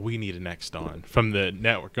we need a next on from the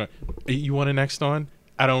network. You want a next on?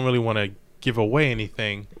 I don't really want to give away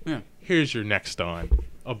anything. Yeah. Here's your next on.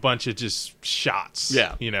 A bunch of just shots.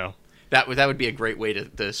 Yeah. You know. That would be a great way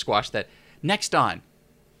to squash that. Next on,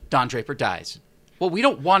 Don Draper dies. Well, we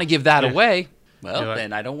don't want to give that away. Well, like,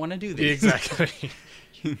 then I don't want to do this. Exactly.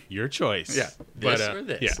 Your choice. Yeah. This or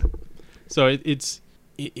this. Yeah. So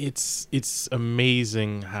it's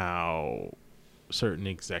amazing how certain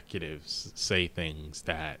executives say things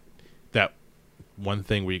that one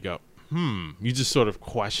thing where you go, you just sort of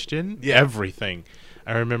question everything.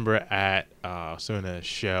 I remember at in a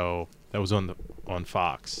show that was on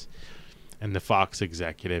Fox, and the Fox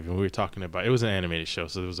executive, and we were talking about, it was an animated show,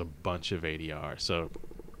 so there was a bunch of ADR. So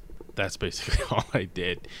that's basically all I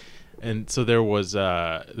did. And so there was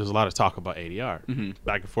a lot of talk about ADR,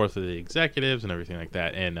 back and forth with the executives and everything like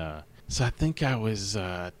that. And so I think I was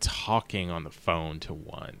talking on the phone to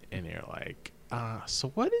one, and they're like, "So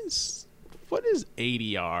what is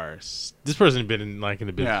ADR?" This person had been in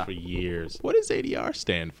the business for years. What does ADR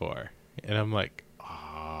stand for? And I'm like,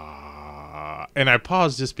 and I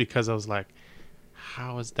paused just because I was like,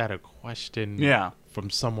 how is that a question from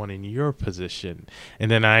someone in your position? And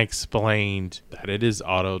then I explained that it is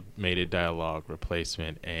automated dialogue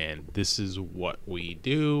replacement, and this is what we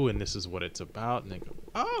do, and this is what it's about. And they go,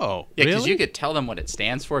 oh, yeah, because really? you could tell them what it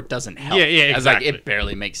stands for. It doesn't help. Yeah, exactly. It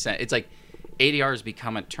barely makes sense. It's like ADR has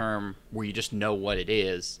become a term where you just know what it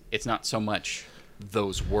is. It's not so much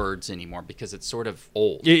those words anymore because it's sort of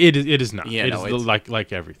old. It is not. Yeah, it is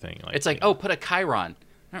like everything. It's like, oh, put a chyron.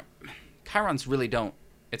 Chyrons really don't.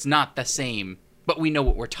 It's not the same, but we know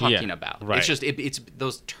what we're talking about. Right. It's just it's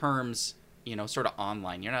those terms, sort of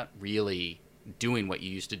online. You're not really doing what you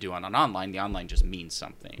used to do on an online. The online just means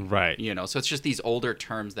something. Right. So it's just these older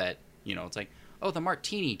terms that, it's like, oh, the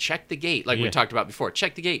martini, check the gate. Like we talked about before,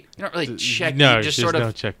 check the gate. You don't really check. No, you just sort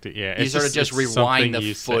of check it. Yeah. You sort of just rewind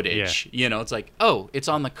the footage. Said, it's like, oh, it's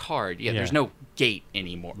on the card. Yeah, there's no gate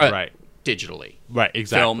anymore. Right. Digitally. Right,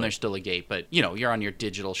 exactly. Film, there's still a gate, but you're on your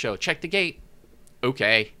digital show. Check the gate.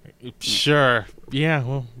 Okay. Sure. Yeah,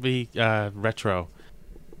 we'll be retro.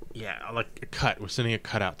 Yeah, like a cut. We're sending a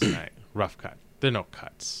cut out tonight. Rough cut. There are no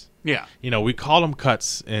cuts. Yeah. We call them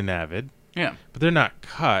cuts in Avid. Yeah. But they're not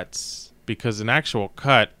cuts because an actual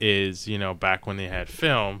cut is, back when they had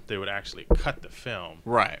film, they would actually cut the film.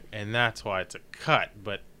 Right. And that's why it's a cut.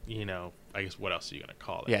 But, I guess what else are you going to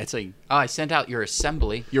call it? Yeah, it's like, oh, I sent out your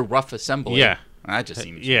assembly, your rough assembly. Yeah. That just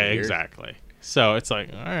seems weird. Exactly. So it's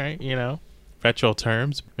like, all right, retro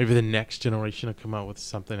terms. Maybe the next generation will come out with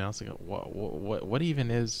something else. And go, what even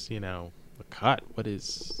is, a cut? What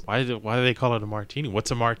is? Why do they call it a martini?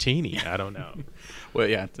 What's a martini? I don't know. Well,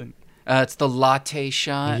 yeah, it's the latte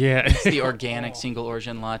shot. Yeah, it's the organic single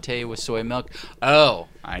origin latte with soy milk. Oh,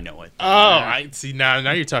 I know it. I see now.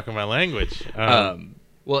 Now you're talking my language.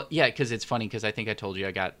 Well, yeah, because it's funny because I think I told you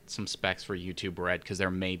I got some specs for YouTube Red because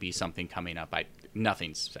there may be something coming up.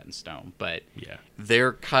 Nothing's set in stone, but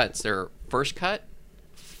their cuts, their first cut,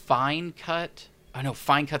 fine cut. Oh no,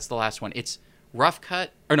 fine cut's the last one. It's rough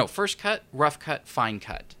cut, or no, first cut, rough cut, fine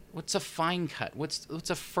cut. What's a fine cut? What's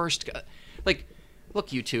a first cut? Like, look,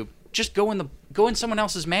 YouTube, just go in someone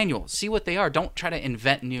else's manual, see what they are. Don't try to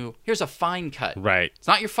invent new. Here's a fine cut. Right. It's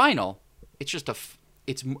not your final. It's just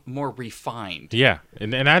it's more refined. Yeah,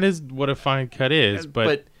 and that is what a fine cut is,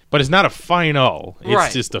 but it's not a final.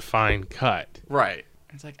 It's just a fine cut. Right.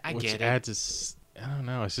 It's like, I get it. Adds I don't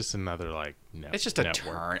know. It's just another it's just a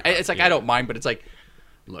turn. It's like I don't mind, but it's like,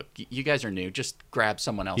 look, you guys are new. Just grab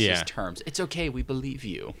someone else's terms. It's okay. We believe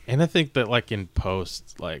you. And I think that in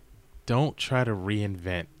post, don't try to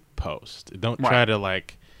reinvent post. Don't try to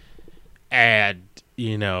add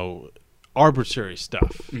arbitrary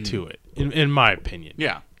stuff to it. In my opinion,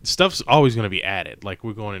 stuff's always going to be added.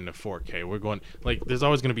 We're going into 4K. We're going there's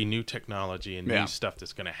always going to be new technology and new stuff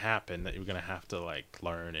that's going to happen that you're going to have to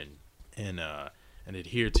learn and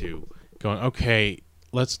adhere to. Going, okay,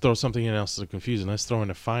 let's throw something else that's confusing. Let's throw in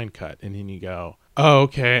a fine cut, and then you go, oh,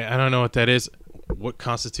 okay, I don't know what that is. What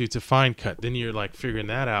constitutes a fine cut? Then you're figuring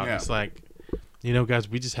that out. Yeah. It's guys,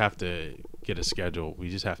 we just have to get a schedule. We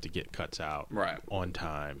just have to get cuts out on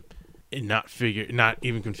time. And not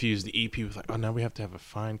even confuse the EP with oh, now we have to have a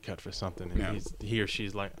fine cut for something. And he or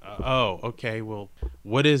she's like, oh, okay, well,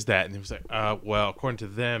 what is that? And he was like, well, according to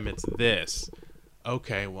them, it's this.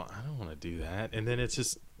 Okay, well, I don't want to do that. And then it's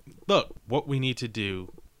just, look, what we need to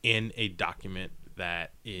do in a document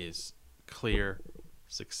that is clear,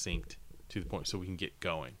 succinct, to the point so we can get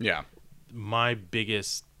going. Yeah. My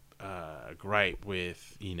biggest gripe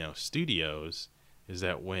with, studios is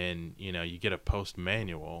that when, you get a post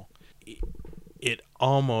manual, it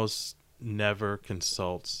almost never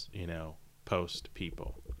consults, post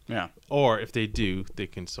people. Yeah. Or if they do, they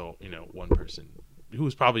consult, one person who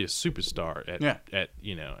is probably a superstar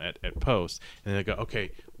at post, and they go,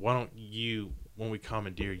 okay, why don't you, when we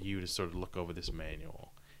commandeer you to sort of look over this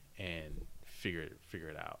manual and figure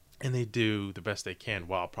it out, and they do the best they can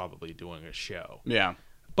while probably doing a show. Yeah.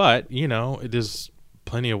 But there's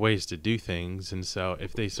plenty of ways to do things, and so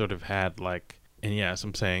if they sort of had And yes,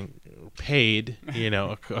 I'm saying paid,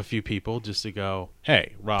 a few people just to go,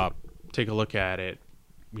 hey, Rob, take a look at it.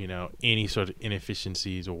 Any sort of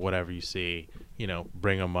inefficiencies or whatever you see,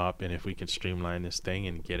 bring them up. And if we can streamline this thing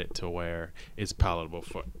and get it to where it's palatable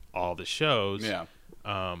for all the shows,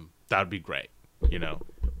 that'd be great.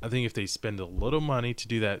 I think if they spend a little money to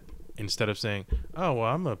do that, instead of saying, oh, well,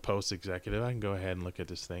 I'm a post executive, I can go ahead and look at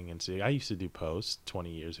this thing and see. I used to do posts 20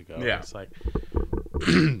 years ago. Yeah. It's like,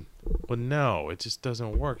 well, no, it just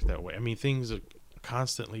doesn't work that way. I mean, things are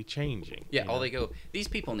constantly changing. Yeah, all they go, these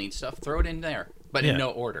people need stuff, throw it in there, but in no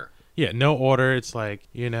order. Yeah, no order. It's like,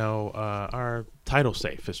 our title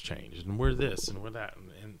safe has changed, and we're this, and we're that.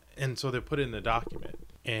 And so they put it in the document.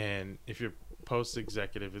 And if your post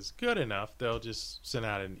executive is good enough, they'll just send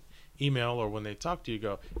out an email, or when they talk to you,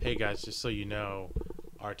 go, hey, guys, just so you know,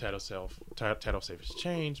 our title safe has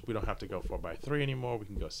changed. We don't have to go 4x3 anymore. We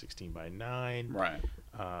can go 16x9. Right.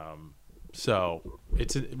 So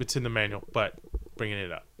it's in the manual, but bringing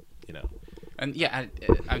it up, And yeah,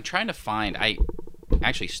 I'm trying to find. I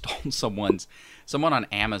actually stole someone on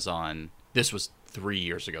Amazon. This was 3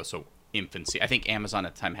 years ago, so infancy. I think Amazon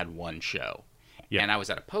at the time had one show. Yeah. And I was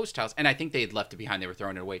at a post house, and I think they had left it behind. They were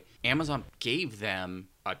throwing it away. Amazon gave them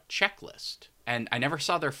a checklist, and I never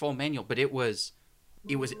saw their full manual, but it was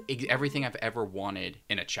everything I've ever wanted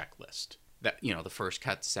in a checklist. That, the first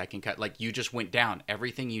cut, second cut, like you just went down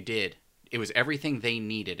everything you did. It was everything they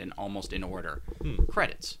needed and almost in order.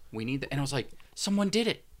 Credits. We need that. And I was like, someone did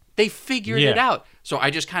it. They figured it out. So I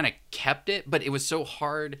just kind of kept it, but it was so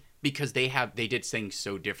hard because they did things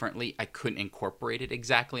so differently. I couldn't incorporate it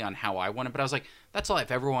exactly on how I wanted, but I was like, that's all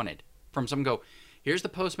I've ever wanted. From someone go, here's the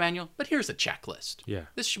post manual, but here's a checklist. Yeah.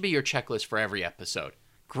 This should be your checklist for every episode.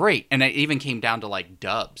 Great. And it even came down to like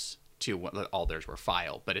dubs too. All theirs were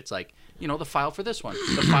file, but it's like, the file for this one,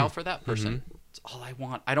 the file for that person. It's all I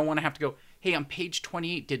want. I don't want to have to go, hey, on page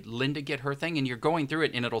 28, did Linda get her thing? And you're going through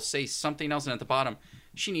it and it'll say something else, and at the bottom,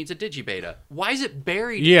 she needs a digibeta. Why is it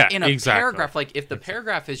buried in a paragraph? Like, if the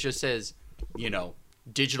paragraph just says,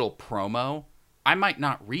 digital promo, I might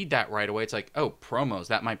not read that right away. It's like, oh, promos,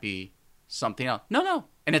 that might be something else. No.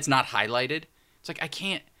 And it's not highlighted. It's like, I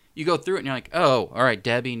can't. You go through it and you're like, oh, all right,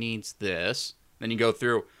 Debbie needs this. Then you go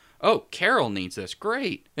through, oh, Carol needs this.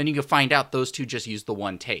 Great. Then you go find out those two just used the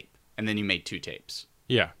one tape. And then you made 2 tapes.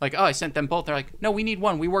 Yeah. Like, oh, I sent them both. They're like, no, we need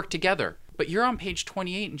one. We work together. But you're on page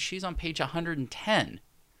 28 and she's on page 110.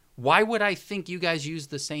 Why would I think you guys use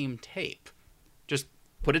the same tape? Just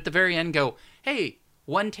put at the very end, go, hey,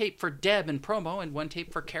 1 tape for Deb and promo and 1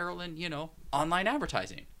 tape for Carol and, online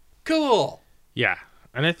advertising. Cool. Yeah.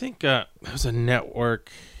 And I think there was a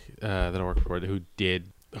network that I worked for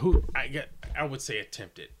who I would say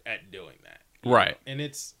attempted at doing that. Right. And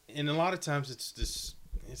a lot of times it's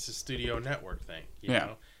a studio network thing, you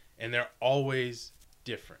know? And they're always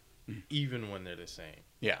different, even when they're the same.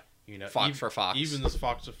 Yeah. Fox for Fox. Even this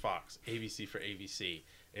Fox for Fox, ABC for ABC.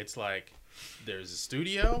 It's like there's a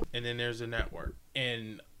studio and then there's a network.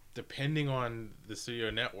 And depending on the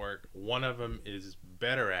studio network, one of them is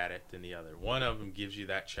better at it than the other. One of them gives you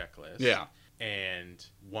that checklist. Yeah. And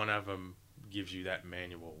one of them gives you that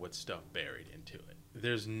manual with stuff buried into it.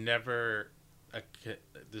 There's never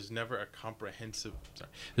a comprehensive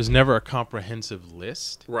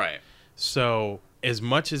list. Right. So as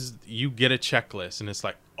much as you get a checklist and it's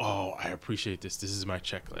like, oh, I appreciate this. This is my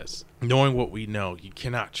checklist. Knowing what we know, you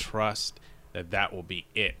cannot trust that will be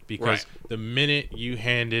it. Because the minute you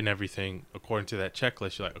hand in everything according to that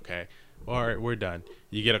checklist, you're like, okay, all right, we're done.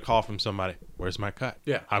 You get a call from somebody, where's my cut?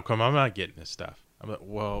 Yeah. How come I'm not getting this stuff? I'm like,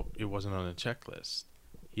 well, it wasn't on the checklist.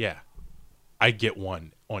 Yeah. I get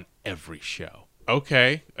one on every show.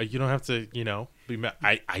 Okay. You don't have to, be mad.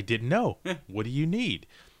 I didn't know. What do you need?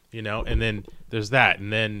 And then there's that.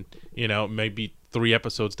 And then, maybe 3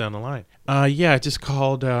 episodes down the line. Yeah, I just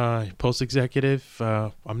called post executive.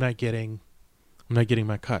 I'm not getting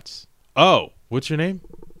my cuts. Oh, what's your name?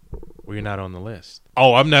 Well, you're not on the list.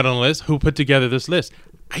 Oh, I'm not on the list. Who put together this list?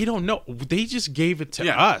 I don't know. They just gave it to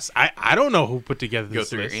us. I don't know who put together this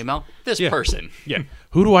list. Go through your email. This person. Yeah.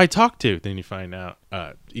 Who do I talk to? Then you find out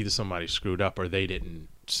either somebody screwed up or they didn't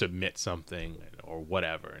submit something or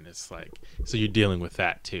whatever. And it's like, so you're dealing with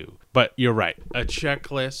that too. But you're right. A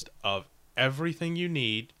checklist of everything you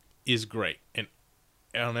need is great. And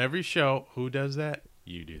on every show, who does that?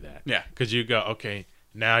 You do that. Yeah. Because you go, okay,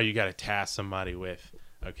 now you got to task somebody with,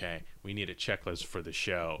 okay, we need a checklist for the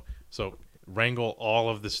show. So wrangle all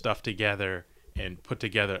of the stuff together and put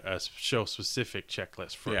together a show-specific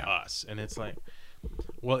checklist for us. And it's like,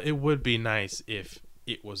 well, it would be nice if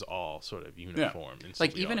it was all sort of uniform. And so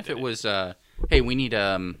like, even if it was, hey, we need,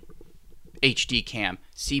 HD cam,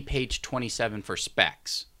 see page 27 for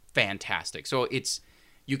specs. Fantastic. So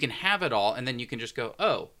you can have it all, and then you can just go,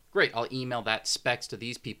 oh, great, I'll email that specs to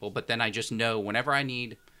these people, but then I just know whenever I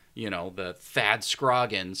need, the Thad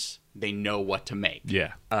Scroggins, they know what to make.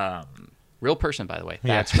 Yeah. Real person, by the way,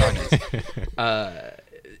 Thad Scroggins.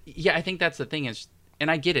 I think that's the thing is,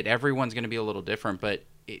 and I get it, everyone's going to be a little different, but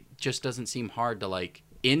it just doesn't seem hard to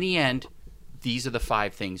in the end, these are the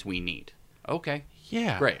 5 things we need. Okay.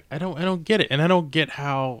 Yeah. Great. I don't get it. And I don't get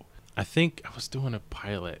how, I think I was doing a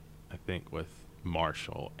pilot, with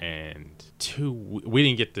Marshall, and we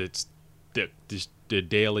didn't get the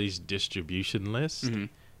dailies distribution list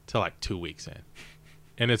till 2 weeks in.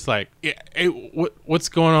 And it's like, hey, what's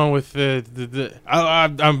going on with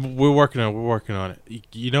we're working on it.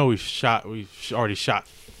 We've already shot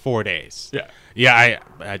 4 days. Yeah.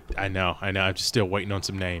 I know. I'm just still waiting on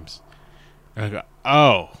some names. And I go,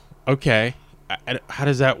 oh, okay. How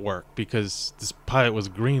does that work? Because this pilot was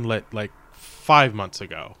greenlit 5 months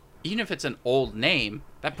ago. Even if it's an old name,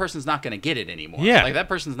 that person's not going to get it anymore. Yeah. That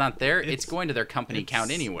person's not there. It's going to their company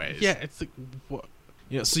account anyways. Yeah. It's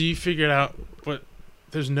so you figured out, but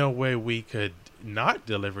there's no way we could not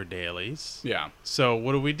deliver dailies. Yeah. So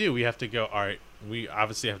what do? We have to go, all right, we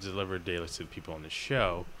obviously have to deliver dailies to the people on the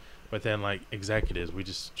show, but then executives, we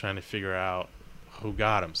just trying to figure out who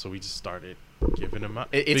got them. So we just started giving them up.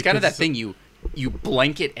 It's kind of that thing you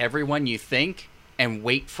blanket everyone you think and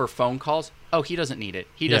wait for phone calls. Oh, he doesn't need it.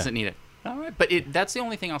 He doesn't need it. All right. But that's the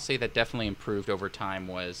only thing I'll say that definitely improved over time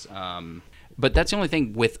was, but that's the only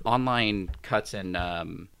thing with online cuts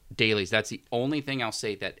and dailies. That's the only thing I'll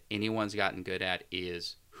say that anyone's gotten good at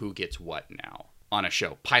is who gets what now on a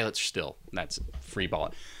show. Pilots still, that's free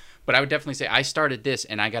ball. But I would definitely say I started this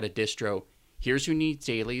and I got a distro. Here's who needs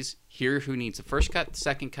dailies. Here who needs the first cut, the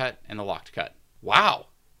second cut, and the locked cut. Wow.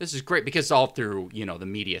 This is great because it's all through, the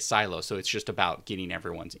media silo. So it's just about getting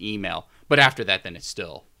everyone's email. But after that, then it's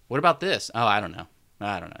still, what about this? Oh, I don't know.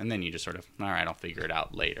 And then you just sort of, all right, I'll figure it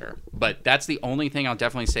out later. But that's the only thing I'll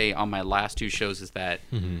definitely say on my last 2 shows is that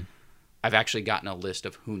I've actually gotten a list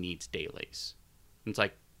of who needs dailies. And it's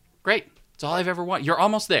like, great. It's all I've ever wanted. You're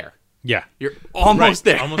almost there. Yeah. You're almost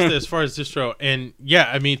there. Almost there as far as distro. And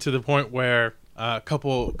yeah, to the point where a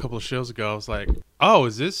couple of shows ago, I was like, oh,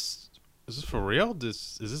 is this for real?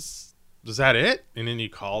 Is that it? And then you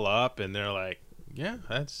call up and they're like, yeah,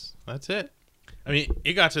 that's it.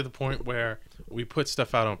 It got to the point where we put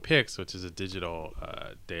stuff out on Pix, which is a digital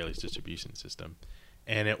dailies distribution system.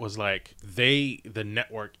 And it was like the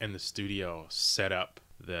network and the studio set up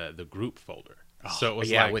the group folder. So it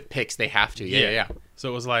was with Pix, they have to. Yeah. So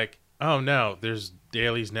it was like, oh no, there's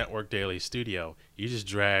Dailies Network, Dailies Studio. You just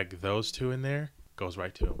drag those 2 in there, goes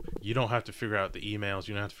right to them. You don't have to figure out the emails.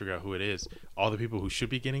 You don't have to figure out who it is. All the people who should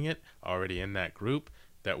be getting it are already in that group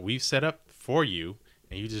that we've set up for you,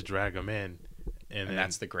 and you just drag them in, and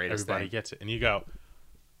that's the greatest everybody thing. gets it. And you go,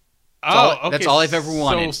 that's all I've ever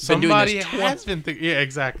wanted. So somebody has been yeah,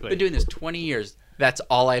 exactly. Been doing this 20 years. That's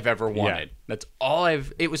all I've ever wanted. Yeah. That's all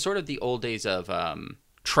It was sort of the old days of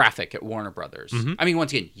traffic at Warner Brothers.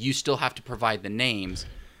 Once again, you still have to provide the names,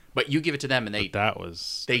 but you give it to them and they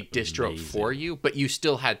distro it for you, but you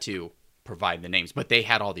still had to provide the names, but they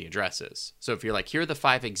had all the addresses. So if you're like, here are the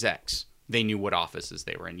 5 execs, they knew what offices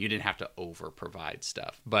they were in. You didn't have to over provide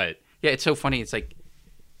stuff. But yeah, it's so funny. It's like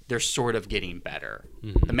they're sort of getting better.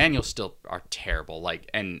 The manuals still are terrible.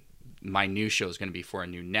 And my new show is going to be for a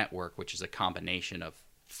new network, which is a combination of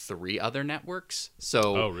 3 other networks. So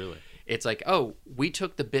oh, really? It's like, oh, we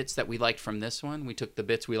took the bits that we liked from this one, we took the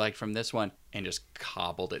bits we liked from this one, and just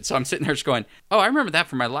cobbled it. So I'm sitting there just going, oh, I remember that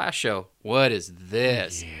from my last show. What is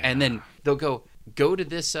this? Yeah. And then they'll go to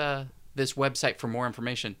this this website for more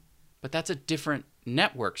information. But that's a different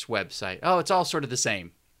network's website. Oh, it's all sort of the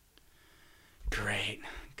same. Great.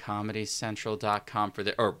 ComedyCentral.com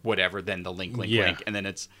or whatever, then the link. And then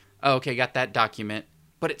it's, oh, okay, got that document.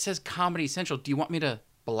 But it says Comedy Central. Do you want me to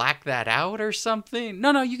black that out or something?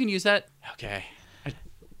 No, you can use that. Okay. I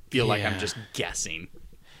feel like I'm just guessing.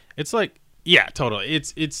 It's like, yeah, totally.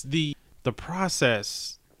 It's the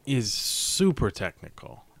process is super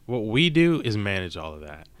technical. What we do is manage all of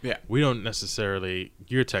that. Yeah. We don't necessarily,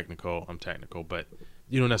 you're technical, I'm technical, but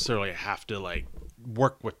you don't necessarily have to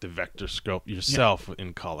work with the vector scope yourself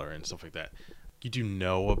in color and stuff like that. You do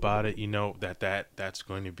know about it. You know that's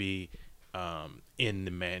going to be in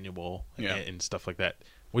the manual and stuff like that,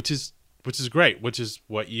 which is great, which is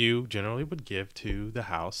what you generally would give to the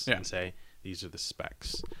house and say, these are the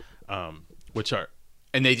specs, which are.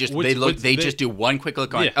 And they just just do one quick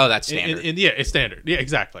look on. Oh, that's standard. And it's standard. Yeah,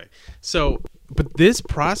 exactly. So, but this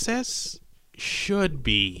process should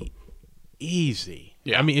be easy.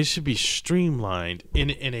 Yeah. I mean, it should be streamlined in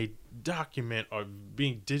a document or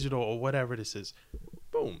being digital or whatever this is.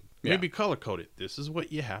 Boom. Yeah. Maybe color coded. This is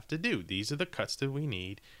what you have to do. These are the cuts that we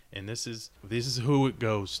need, and this is who it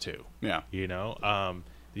goes to. Yeah. You know,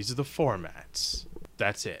 these are the formats.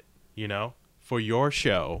 That's it. You know, for your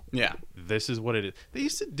show. Yeah. This is what it is. They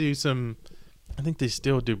used to do some. I think they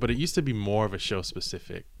still do, but it used to be more of a show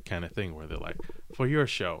specific kind of thing where they're like, for your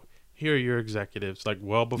show, here are your executives. Like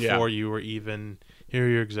well before you were even. Here are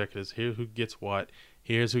your executives. Here's who gets what.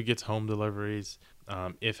 Here's who gets home deliveries.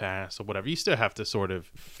 If asked or whatever, you still have to sort of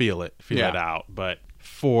feel it out. But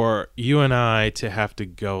for you and I to have to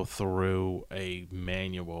go through a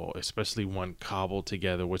manual, especially one cobbled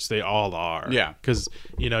together, which they all are, because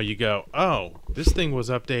you go, oh, this thing was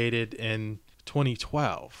updated in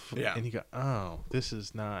 2012, and you go, oh, this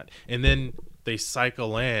is not, and then they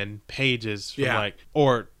cycle in pages from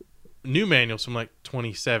or new manuals from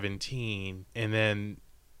 2017, and then.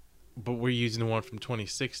 But we're using the one from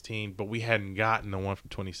 2016, but we hadn't gotten the one from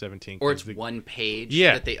 2017. Or it's one page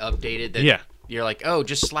that they updated. That you're like, oh,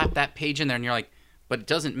 just slap that page in there, and you're like, but it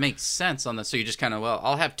doesn't make sense on this. So you just kind of,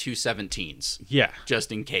 I'll have 2 17s. Yeah.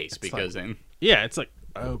 Just in case, it's because like, then. Yeah, it's like,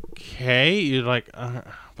 okay. You're like,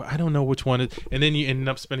 but I don't know which one is. And then you end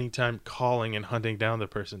up spending time calling and hunting down the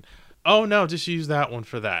person. Oh, no, just use that one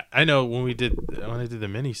for that. I know when I did the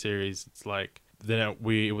miniseries, it's like,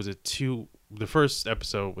 the first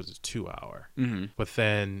episode was a 2-hour, but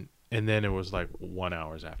then it was 1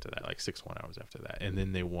 hour after that, 1 hour after that, and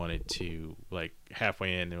then they wanted to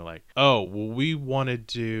halfway in, they were like, oh, well, we want to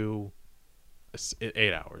do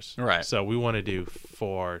 8 hours, right? So we want to do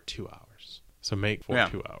for 2 hours, so make for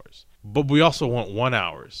 2 hours, but we also want 1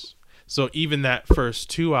 hours. So even that first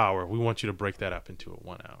 2 hour, we want you to break that up into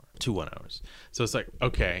 1 hour, 2 1 hours. So it's like,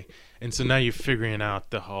 okay. And so now you're figuring out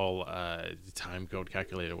the whole time code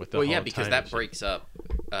calculator with the whole because that breaks up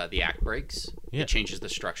the act breaks. Yeah. It changes the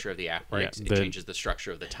structure of the act breaks. It changes the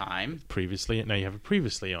structure of the time. Previously, now you have a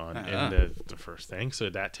previously on in the first thing, so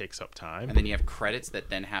that takes up time. And then you have credits that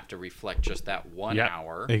then have to reflect just that 1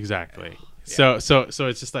 hour. Exactly. So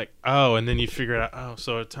it's just like, oh, and then you figure out, oh,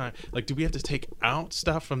 so time, do we have to take out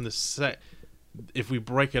stuff from the set? If we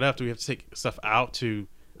break it up, do we have to take stuff out to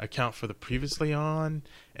account for the previously on?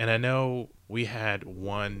 And I know we had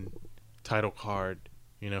one title card,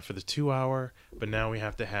 for the 2 hour, but now we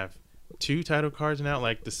have to have 2 title cards now.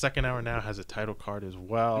 The second hour now has a title card as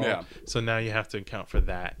well. Yeah. So now you have to account for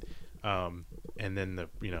that. And then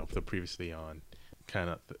the previously on kind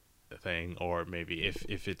of thing, or maybe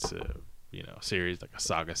if it's a series like a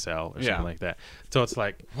Saga Cell or something like that. So it's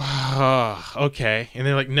like, wow, okay. And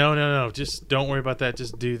they're like, no, just don't worry about that.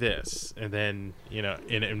 Just do this. And then,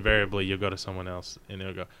 invariably you'll go to someone else and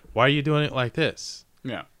they'll go, why are you doing it like this?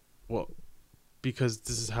 Yeah. Well, because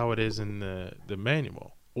this is how it is in the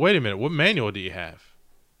manual. Wait a minute. What manual do you have?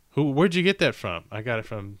 Where'd you get that from? I got it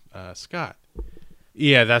from Scott.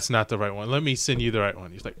 Yeah, that's not the right one. Let me send you the right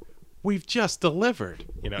one. He's like, we've just delivered.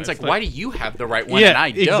 It's like, why do you have the right one and I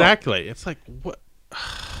don't? Exactly. It's like, what?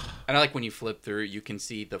 And I like when you flip through, you can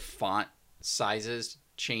see the font sizes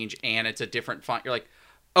change and it's a different font. You're like,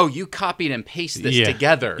 oh, you copied and pasted this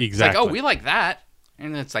together. Exactly. It's like, oh, we like that.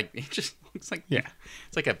 And it's like, it just looks like,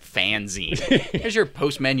 it's like a fanzine. Here's your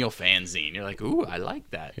post-manual fanzine. You're like, ooh, I like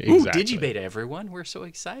that. Exactly. Ooh, Digibeta, everyone. We're so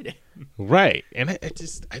excited. Right. And I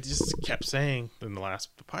just kept saying in the last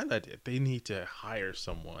pilot, they need to hire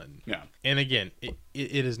someone. Yeah. And again, it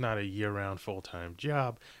is not a year-round full-time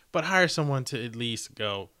job, but hire someone to at least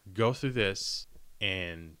go through this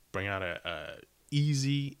and bring out a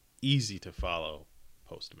easy to follow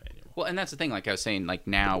post manual. Well, and that's the thing, like I was saying,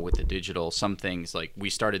 now with the digital, some things we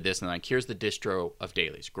started this and here's the distro of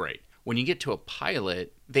dailies. Great. When you get to a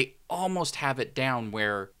pilot, they almost have it down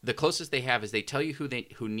where the closest they have is they tell you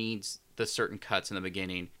who needs the certain cuts in the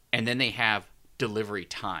beginning, and then they have delivery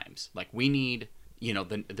times. We need,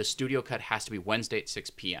 the studio cut has to be Wednesday at 6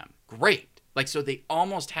 p.m. Great. So they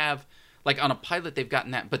almost have, on a pilot, they've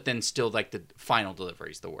gotten that, but then still, the final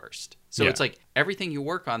delivery is the worst. So it's everything you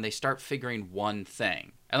work on, they start figuring one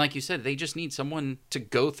thing. And like you said, they just need someone to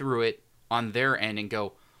go through it on their end and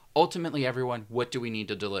go, ultimately, everyone, what do we need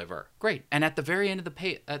to deliver? Great. And at the very end of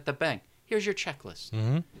at the bank, here's your checklist.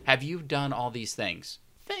 Mm-hmm. Have you done all these things?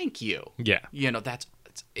 Thank you. Yeah.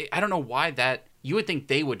 I don't know why you would think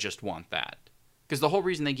they would just want that. Because the whole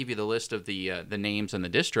reason they give you the list of the names and the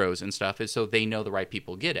distros and stuff is so they know the right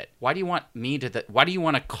people get it. Why do you want why do you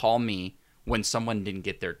want to call me when someone didn't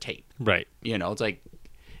get their tape? Right. It's like,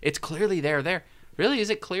 it's clearly there. Really? Is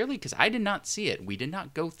it clearly? Because I did not see it. We did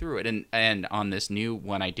not go through it. And on this new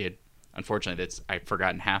one I did, unfortunately, I've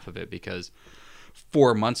forgotten half of it because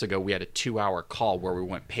 4 months ago, we had a 2-hour call where we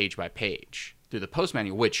went page by page through the post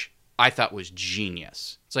manual, which I thought was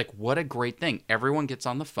genius. It's like, what a great thing. Everyone gets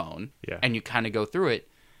on the phone and you kind of go through it.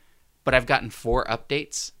 But I've gotten 4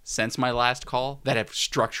 updates since my last call that have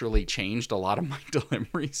structurally changed a lot of my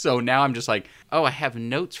delivery. So now I'm just like, oh, I have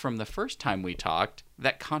notes from the first time we talked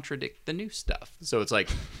that contradict the new stuff. So it's like,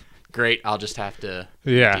 great, I'll just have to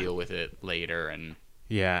deal with it later. And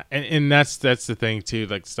and that's the thing too,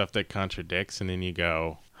 like stuff that contradicts, and then you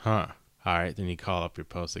go, huh. All right, then you call up your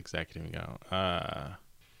post executive and go,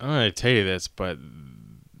 I'm going to tell you this, but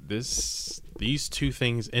these 2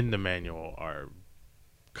 things in the manual are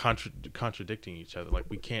contradicting each other. Like,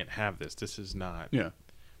 we can't have this. This is not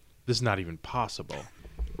even possible.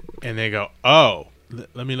 And they go, oh,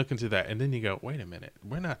 let me look into that. And then you go, wait a minute,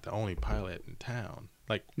 we're not the only pilot in town.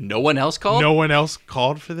 Like, no one else called? No one else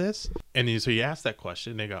called for this? And so you ask that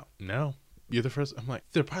question, and they go, no, you're the first. I'm like,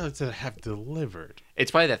 there are pilots that have delivered.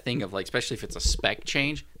 It's probably that thing of, like, especially if it's a spec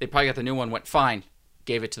change, they probably got the new one, went fine,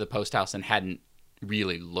 gave it to the post house and hadn't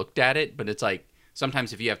really looked at it. But it's like,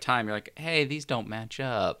 sometimes if you have time, you're like, hey, these don't match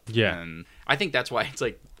up. Yeah. And I think that's why it's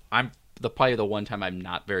like, probably the one time I'm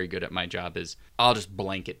not very good at my job is I'll just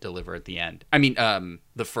blanket deliver at the end. I mean,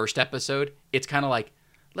 the first episode, it's kind of like,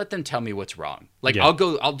 let them tell me what's wrong. Like, I'll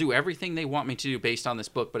do everything they want me to do based on this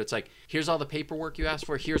book, but it's like, here's all the paperwork you asked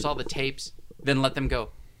for, here's all the tapes, then let them go,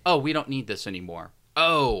 oh, we don't need this anymore.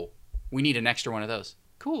 Oh, we need an extra one of those.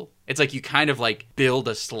 Cool. It's like you kind of like build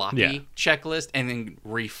a sloppy checklist and then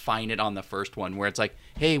refine it on the first one where it's like,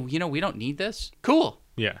 hey, we don't need this. Cool.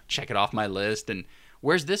 Yeah. Check it off my list. And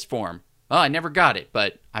where's this form? Oh, I never got it,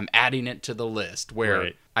 but I'm adding it to the list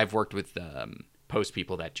where I've worked with post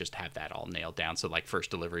people that just have that all nailed down. So like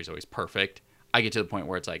first delivery is always perfect. I get to the point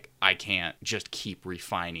where it's like, I can't just keep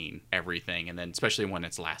refining everything. And then especially when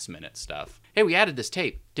it's last minute stuff. Hey, we added this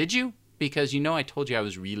tape. Did you? Because I told you I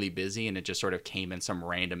was really busy and it just sort of came in some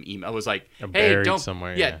random email. It was like, hey,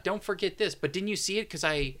 don't forget this. But didn't you see it? Because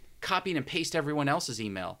I copied and pasted everyone else's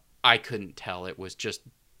email. I couldn't tell. It was just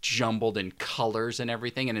jumbled in colors and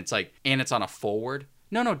everything. And it's like, and it's on a forward.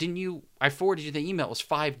 No, didn't you? I forwarded you the email. It was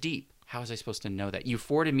 5 deep. How was I supposed to know that? You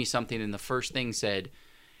forwarded me something and the first thing said,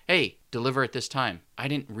 hey, deliver at this time. I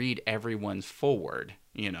didn't read everyone's forward,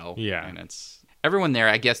 Yeah. And it's everyone there.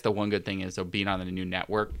 I guess the one good thing is, though, being on a new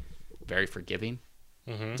network, very forgiving.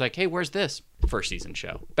 Mm-hmm. It's like, hey, where's this first season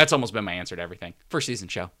show? That's almost been my answer to everything. First season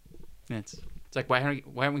show. And it's like, why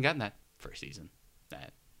haven't we gotten that first season?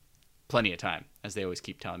 That plenty of time, as they always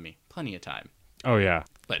keep telling me, plenty of time. Oh yeah,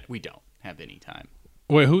 but we don't have any time.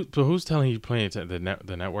 Wait, who's telling you plenty of time?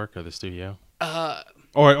 The network or the studio?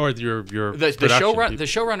 Or your the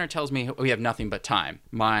showrunner tells me we have nothing but time.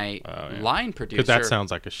 My line producer, because that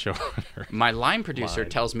sounds like a showrunner. My line producer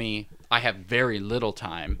tells me I have very little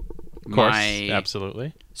time. Of course,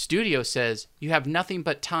 absolutely. Studio says you have nothing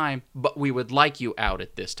but time, but we would like you out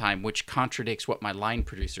at this time, which contradicts what my line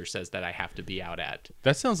producer says that I have to be out at.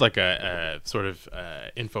 That sounds like a sort of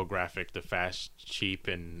infographic, the fast, cheap,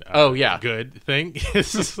 and good thing.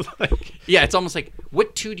 It's like, it's almost like,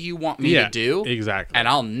 what 2 do you want me to do? Exactly. And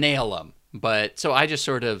I'll nail them. But so I just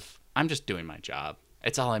I'm just doing my job.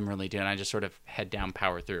 It's all I'm really doing. I just sort of head down,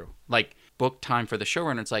 power through. Like, book time for the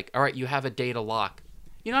showrunner. It's like, all right, you have a day to lock.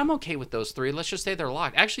 I'm okay with those 3. Let's just say they're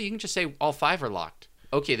locked. Actually, you can just say all 5 are locked.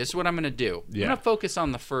 Okay, this is what I'm going to do. I'm going to focus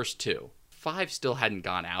on the first 2. 5 still hadn't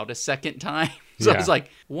gone out a second time. So I was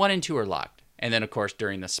like, 1 and 2 are locked. And then, of course,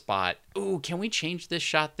 during the spot, ooh, can we change this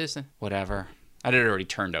shot, this, and whatever. I had already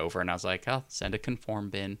turned over, and I was like, I'll send a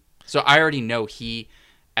conform bin. So I already know he,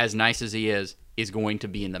 as nice as he is going to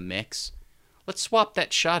be in the mix. Let's swap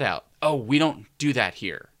that shot out. Oh, we don't do that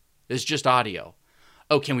here. It's just audio.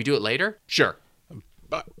 Oh, can we do it later? Sure.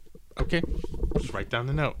 But okay, just write down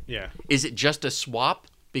the note. Yeah. Is it just a swap?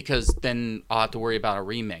 Because then I'll have to worry about a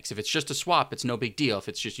remix. If it's just a swap, it's no big deal. If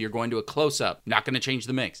it's just you're going to a close-up, not going to change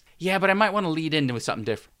the mix. Yeah, but I might want to lead into something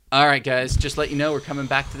different. All right, guys, just let you know we're coming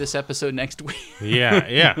back to this episode next week.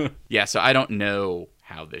 Yeah. Yeah, so I don't know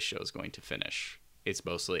how this show is going to finish. It's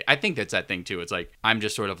mostly, I think that's that thing too. It's like, I'm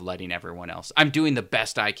just sort of letting everyone else, I'm doing the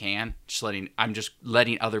best I can. I'm just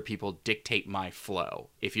letting other people dictate my flow.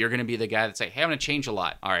 If you're going to be the guy that's like, hey, I'm going to change a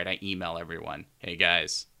lot. All right, I email everyone. Hey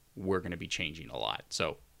guys, we're going to be changing a lot.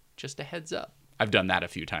 So just a heads up. I've done that a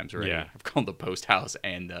few times already. Yeah. I've called the post house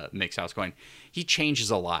and the mix house going, he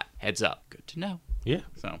changes a lot. Heads up. Good to know. Yeah.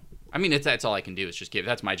 So, I mean, that's all I can do is just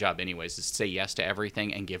that's my job anyways, is say yes to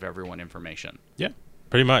everything and give everyone information. Yeah.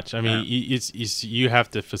 Pretty much. I mean, you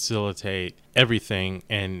have to facilitate everything,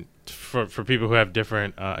 and for people who have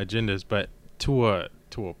different agendas, but to a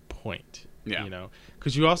point. Yeah.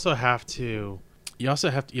 Because you also have to. you also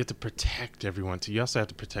have to protect everyone too. You also have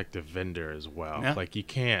to protect the vendor as well. Yeah. Like you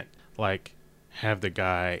can't like have the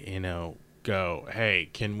guy, go, hey,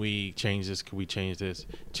 can we change this? Can we change this?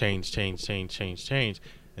 Change.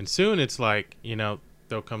 And soon it's like,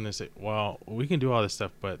 they'll come and say, well, we can do all this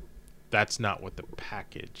stuff, but that's not what the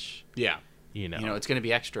package, Yeah. It's going to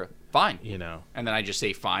be extra. Fine. And then I just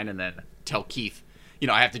say fine and then tell Keith,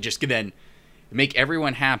 I have to just then make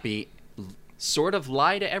everyone happy, sort of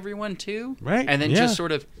lie to everyone too. Right. And then just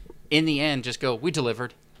sort of, in the end, just go, we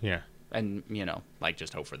delivered. Yeah. And,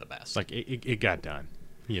 just hope for the best. Like it got done,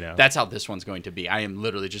 That's how this one's going to be. I am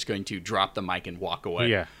literally just going to drop the mic and walk away.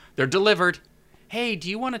 Yeah. They're delivered. Hey, do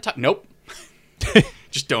you want to talk? Nope.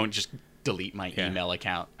 Just delete my email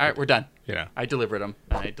account. All right, we're done. I delivered them.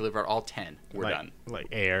 I delivered all 10. We're done. Like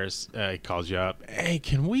Ayers calls you up. Hey,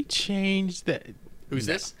 can we change that? Who's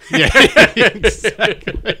this? Yeah,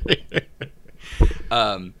 exactly.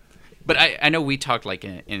 But I know we talked like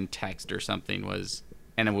in text or something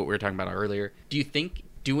and then what we were talking about earlier. Do you think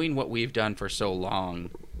doing what we've done for so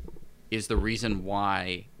long is the reason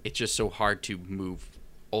why it's just so hard to move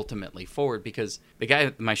ultimately forward? Because the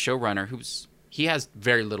guy, my showrunner, he has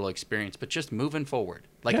very little experience, but just moving forward,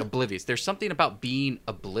 oblivious. There's something about being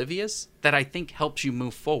oblivious that I think helps you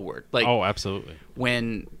move forward. Like, oh, absolutely.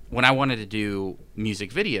 When I wanted to do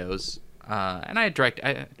music videos, and I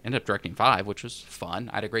ended up directing 5, which was fun.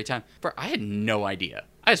 I had a great time. But I had no idea.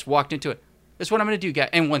 I just walked into it. This is what I'm going to do, guys.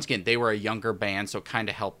 And once again, they were a younger band, so it kind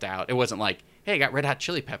of helped out. It wasn't like, hey, I got Red Hot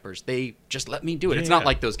Chili Peppers. They just let me do it. It's not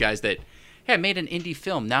like those guys that, hey, I made an indie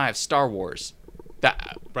film. Now I have Star Wars.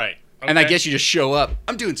 Right. Okay. And I guess you just show up.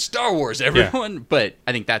 I'm doing Star Wars, everyone. Yeah. But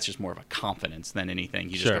I think that's just more of a confidence than anything.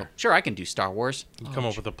 You just go, sure, I can do Star Wars. You come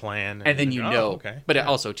up with a plan. And then okay. But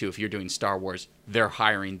also, too, if you're doing Star Wars, they're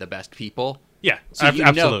hiring the best people. Yeah, so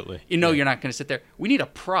absolutely. You're not going to sit there. We need a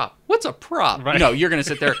prop. What's a prop? Right. No, you're going to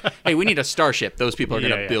sit there. Hey, we need a starship. Those people are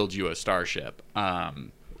going to build you a starship.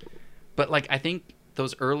 But I think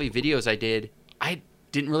those early videos I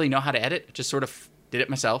didn't really know how to edit. I just sort of did it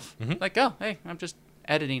myself. Mm-hmm. Oh, hey, I'm just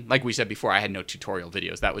editing. Like we said before, I had no tutorial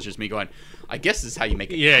videos. That was just me going, I guess this is how you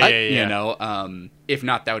make it cut. Yeah. If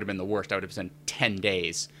not, that would have been the worst. I would have spent 10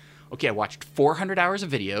 days. Okay, I watched 400 hours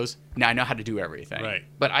of videos. Now I know how to do everything. Right.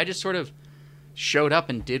 But I just sort of showed up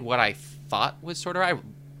and did what I thought was sort of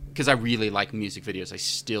because I really like music videos. I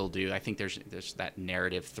still do. I think there's that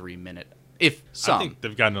narrative 3-minute. If some. I think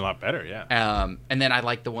they've gotten a lot better, yeah. And then I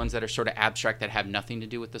like the ones that are sort of abstract that have nothing to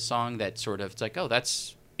do with the song. That sort of it's like, oh,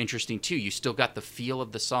 that's interesting too. You still got the feel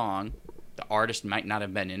of the song. The artist might not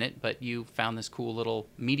have been in it, but you found this cool little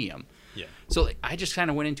medium. Yeah. So I just kind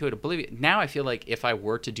of went into it oblivious. Now I feel like if I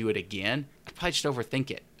were to do it again, I'd probably just overthink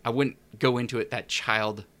it. I wouldn't go into it that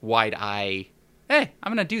child wide eye. Hey,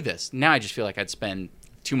 I'm gonna do this. Now I just feel like I'd spend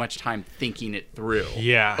too much time thinking it through.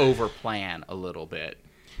 Yeah. Over plan a little bit.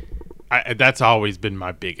 That's always been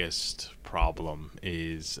my biggest problem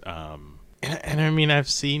is, and I mean, I've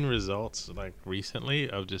seen results recently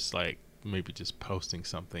of just maybe just posting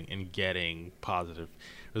something and getting positive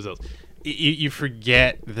results. You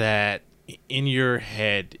forget that in your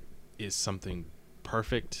head is something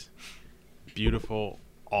perfect, beautiful,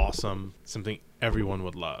 awesome, something everyone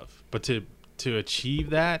would love. But to achieve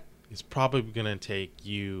that is probably going to take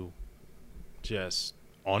you just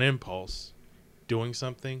on impulse, doing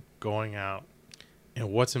something, going out,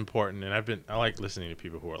 and what's important. And I like listening to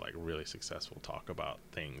people who are really successful talk about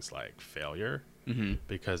things like failure,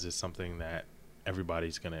 because it's something that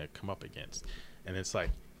everybody's going to come up against. And it's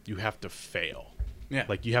you have to fail. Yeah.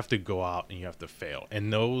 You have to go out and you have to fail.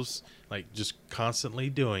 And those, just constantly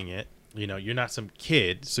doing it, you're not some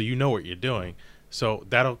kid, so you know what you're doing. So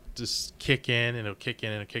that'll just kick in, and it'll kick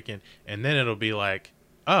in, and it'll kick in. And then it'll be oh,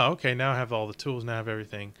 okay, now I have all the tools, now I have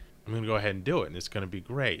everything. I'm going to go ahead and do it, and it's going to be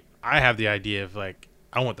great. I have the idea of, I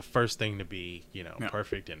want the first thing to be,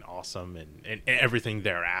 perfect and awesome and everything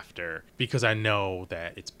thereafter, because I know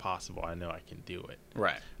that it's possible. I know I can do it.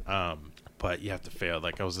 Right. But you have to fail.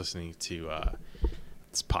 I was listening to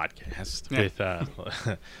this podcast with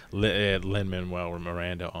Lin-Manuel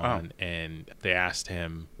Miranda on, and they asked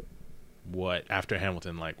him what, after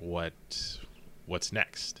Hamilton, what's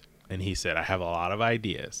next? And he said, I have a lot of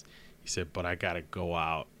ideas. He said, but I got to go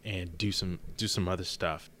out and do some other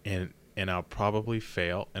stuff. And I'll probably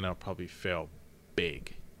fail, and I'll probably fail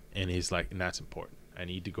big. And he's like, and that's important. I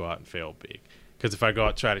need to go out and fail big. Because if I go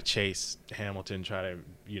out, try to chase Hamilton, try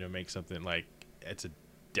to, make something it's a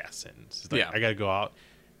death sentence. It's I got to go out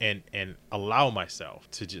and allow myself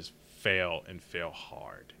to just fail and fail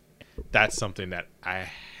hard. That's something that I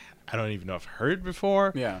don't even know if I've heard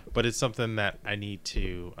before. Yeah. But it's something that I need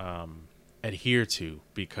to adhere to,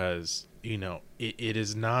 because it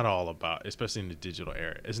is not all about, especially in the digital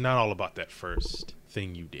era, it's not all about that first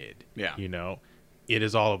thing you did. Yeah. It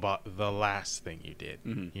is all about the last thing you did.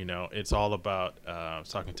 Mm-hmm. It's all about, I was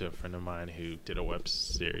talking to a friend of mine who did a web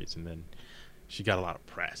series, and then she got a lot of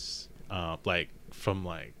press, from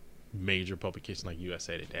major publications like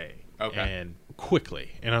USA Today. Okay. And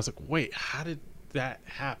quickly. And I was like, wait, how did that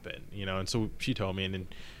happen? And so she told me, and then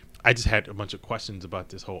I just had a bunch of questions about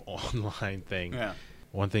this whole online thing. Yeah.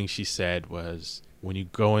 One thing she said was, when you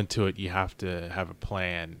go into it, you have to have a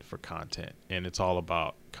plan for content, and it's all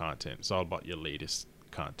about content. It's all about your latest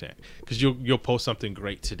content, because you'll post something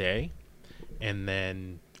great today, and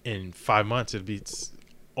then in 5 months it'll be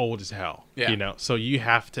old as hell. Yeah. So you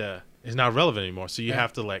have to. It's not relevant anymore. So you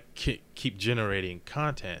have to keep generating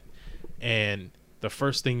content, and the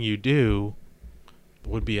first thing you do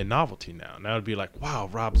would be a novelty now. Now it'd be like, wow,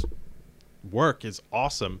 Rob's work is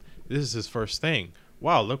awesome. This is his first thing.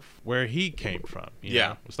 Wow, look where he came from. You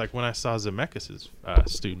know? It's like when I saw Zemeckis'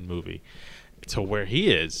 student movie, to where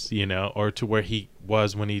he is, or to where he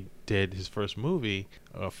was when he did his first movie,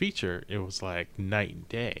 feature. It was like night and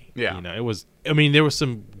day. Yeah. It was. I mean, there was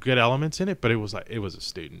some good elements in it, but it was a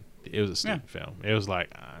student. It was a student film. It was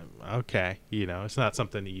like, okay, it's not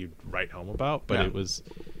something that you'd write home about, but it was,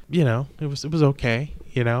 it was okay,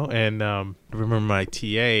 And I remember my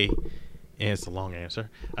TA. And it's a long answer.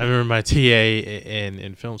 I remember my TA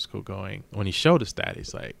in film school when he showed us that,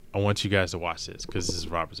 he's like, I want you guys to watch this because this is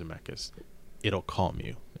Robert Zemeckis. It'll calm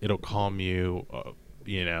you. It'll calm you,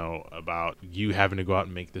 about you having to go out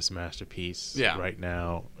and make this masterpiece right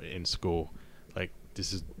now in school. Like,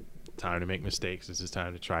 this is time to make mistakes. This is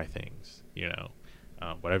time to try things,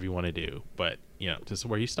 whatever you want to do. But, this is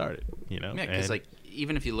where you started, Yeah, because,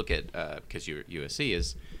 even if you look at, because USC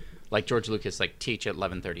is... Like George Lucas, teach at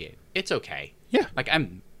 11:38. It's okay. Yeah.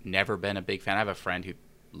 I'm never been a big fan. I have a friend who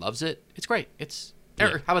loves it. It's great. How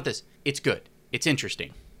about this? It's good. It's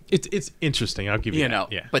interesting. It's interesting. I'll give you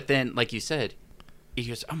that. Yeah. But then, like you said, he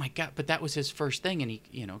goes, oh my God, but that was his first thing. And he,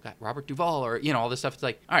 got Robert Duvall or, all this stuff. It's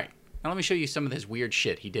like, all right, now let me show you some of this weird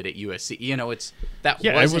shit he did at USC. It was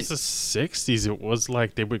the 60s. It was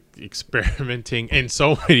like they were experimenting in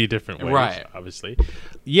so many different ways, right. Obviously.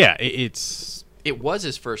 Yeah, It was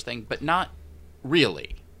his first thing, but not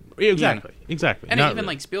really. Exactly. And not even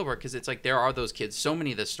really. Spielberg, because it's there are those kids. So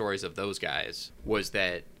many of the stories of those guys was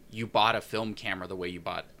that you bought a film camera the way you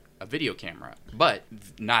bought a video camera, but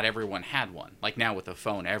not everyone had one. Like now with a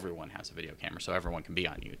phone, everyone has a video camera, so everyone can be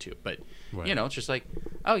on YouTube. But, right. It's just like,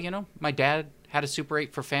 oh, my dad had a Super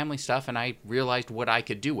 8 for family stuff, and I realized what I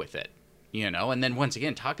could do with it. And then once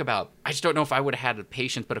again, talk about, I just don't know if I would have had the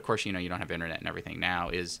patience, but of course, you don't have internet and everything now,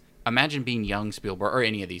 imagine being young Spielberg or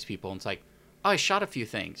any of these people, and it's like, oh, I shot a few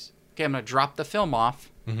things. Okay, I'm going to drop the film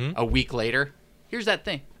off. A week later. Here's that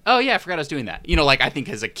thing. Oh, yeah, I forgot I was doing that. I think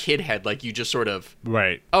as a kid had, you just sort of...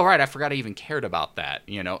 Right. Oh, right, I forgot I even cared about that,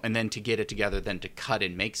 And then to get it together, then to cut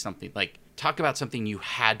and make something. Talk about something you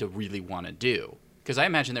had to really want to do. Because I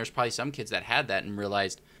imagine there's probably some kids that had that and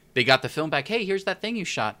realized they got the film back. Hey, here's that thing you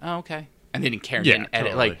shot. Oh, okay. And they didn't care and didn't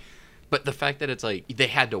edit. Totally. But the fact that it's they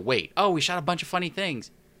had to wait. Oh, we shot a bunch of funny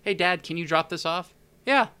things. Hey, Dad, can you drop this off?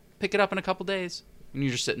 Yeah, pick it up in a couple days. And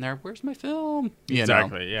you're just sitting there, where's my film?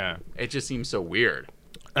 Exactly, yeah. It just seems so weird.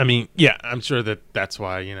 I mean, yeah, I'm sure that's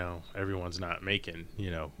why, everyone's not making,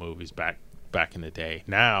 movies back in the day.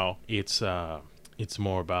 Now, it's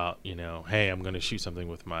more about, hey, I'm going to shoot something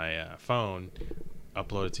with my phone,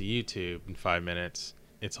 upload it to YouTube in 5 minutes.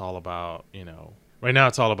 It's all about, right now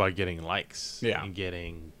it's all about getting likes. Yeah. And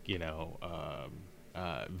getting,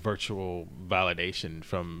 virtual validation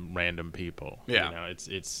from random people. Yeah.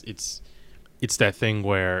 It's that thing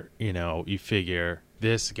where, you figure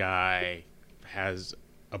this guy has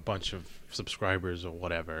a bunch of subscribers or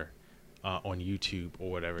whatever on YouTube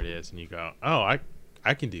or whatever it is, and you go, oh,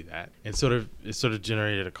 I can do that. And it sort of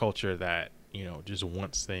generated a culture that, just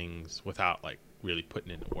wants things without really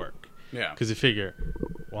putting in the work. Yeah. Because you figure,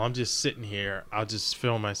 well, I'm just sitting here. I'll just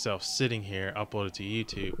film myself sitting here, upload it to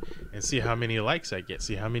YouTube, and see how many likes I get,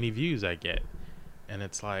 see how many views I get. And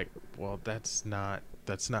it's like, well, that's not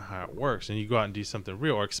how it works. And you go out and do something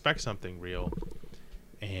real or expect something real,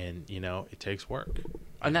 and it takes work.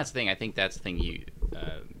 And that's the thing. I think that's the thing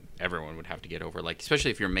everyone would have to get over.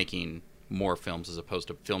 Especially if you're making more films as opposed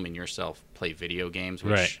to filming yourself play video games,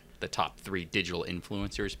 which right. The top 3 digital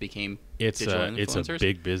influencers became digital influencers. It's a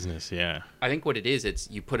big business, yeah. I think what it is, it's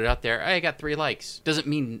you put it out there, I got 3 likes. Doesn't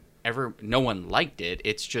mean no one liked it.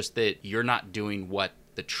 It's just that you're not doing what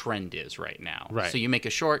the trend is right now. Right. So you make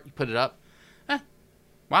a short, you put it up.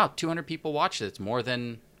 Wow, 200 people watched it. It's more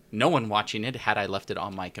than no one watching it had I left it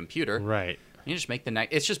on my computer. Right. You just make the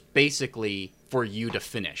next. It's just basically for you to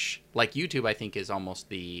finish. Like YouTube, I think, is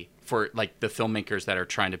almost for like the filmmakers that are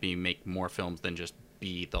trying to make more films than just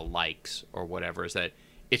be the likes or whatever. Is that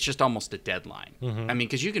it's just almost a deadline. Mm-hmm. I mean,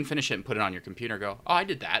 because you can finish it and put it on your computer and go, oh, I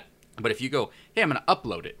did that. But if you go, hey, I'm going to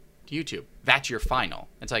upload it to YouTube, that's your final.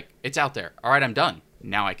 It's like, it's out there. All right, I'm done.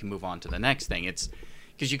 Now I can move on to the next thing. It's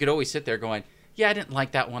because you could always sit there going, yeah, I didn't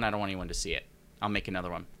like that one. I don't want anyone to see it. I'll make another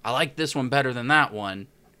one. I like this one better than that one.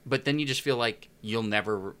 But then you just feel like you'll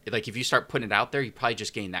never, like if you start putting it out there, you probably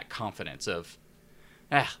just gain that confidence of,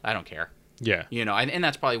 I don't care. Yeah. You know, and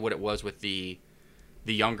that's probably what it was with the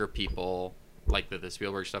younger people, like the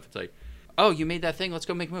Spielberg stuff. It's like, oh, you made that thing. Let's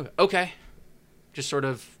go make a movie. Okay. Just sort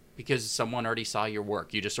of because someone already saw your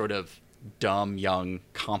work. You just sort of dumb, young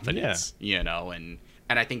confidence, you know, and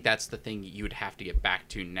I think that's the thing you would have to get back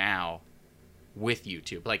to now with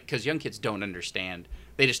YouTube. Like, because young kids don't understand.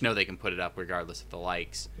 They just know they can put it up regardless of the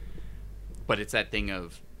likes. But it's that thing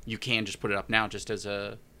of you can just put it up now just as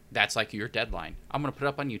that's like your deadline. I'm going to put it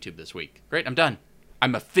up on YouTube this week. Great, I'm done.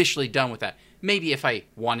 I'm officially done with that. Maybe if I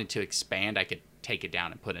wanted to expand, I could take it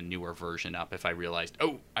down and put a newer version up if I realized,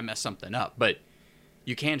 oh, I messed something up. But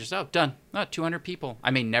you can just, done. 200 people.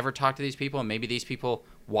 I may never talk to these people, and maybe these people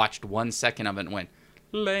watched 1 second of it and went,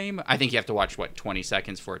 lame. I think you have to watch, 20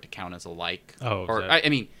 seconds for it to count as a like. Oh, or I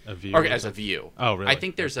mean, a view or as a view. Oh, really? I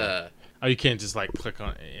think there's Oh, you can't just like click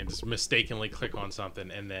on and just mistakenly click on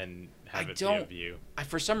something and then have it be a view.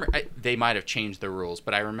 For some reason, they might have changed the rules,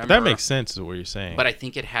 but I remember that makes sense. Is what you're saying. But I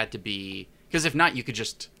think it had to be because if not, you could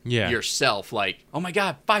just yourself like, oh my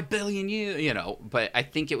god, 5 billion, you know. But I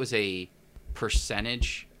think it was a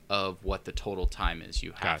percentage of what the total time is.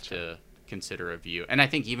 You have to consider a view, and I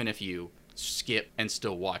think even if you skip and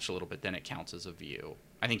still watch a little bit, then it counts as a view.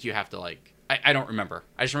 I think you have to like. I don't remember.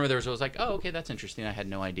 I just remember there was like, oh, okay, that's interesting. I had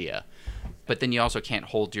no idea. But then you also can't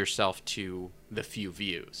hold yourself to the few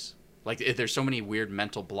views. Like, there's so many weird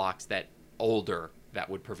mental blocks that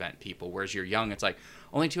would prevent people. Whereas you're young, it's like,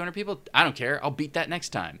 only 200 people? I don't care. I'll beat that next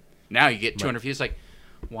time. Now you get 200 views. Like,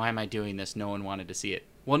 why am I doing this? No one wanted to see it.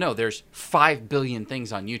 Well, no, there's 5 billion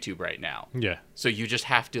things on YouTube right now. Yeah. So you just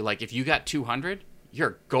have to, like, if you got 200,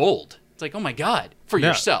 you're gold. It's like, oh my god, for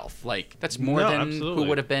yourself. Like, that's more than who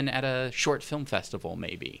would have been at a short film festival,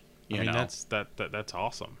 maybe. You know? That's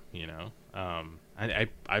awesome. You know,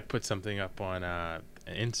 I put something up on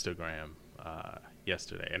Instagram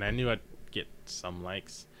yesterday, and I knew I'd get some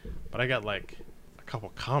likes, but I got like a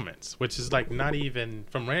couple comments, which is like not even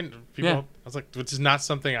from random people. Yeah. I was like, which is not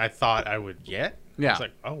something I thought I would get. Yeah. It's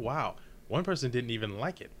like, oh wow, one person didn't even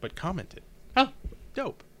like it, but commented. Oh,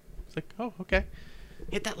 dope. It's like, oh, okay.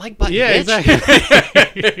 Hit that like button. Yeah, bitch. Exactly.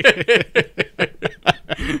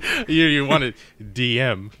 you want to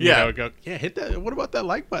DM? Go. Yeah, hit that. What about that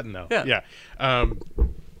like button though? Yeah.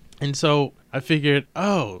 And so I figured,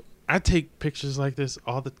 oh, I take pictures like this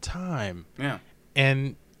all the time. Yeah.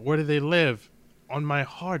 And where do they live? On my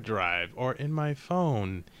hard drive or in my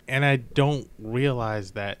phone, and I don't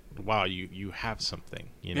realize that. Wow, you have something.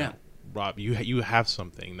 You know, Rob, you have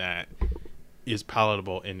something that is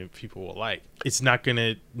palatable and people will like. It's not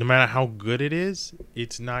gonna, no matter how good it is,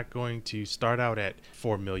 it's not going to start out at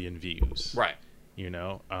 4 million views, right? You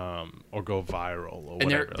know, or go viral or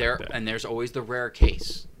whatever. And there's always the rare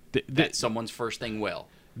case that someone's first thing will.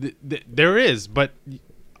 There is, but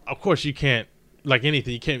of course you can't, like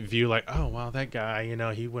anything, you can't view like, oh wow, that guy, you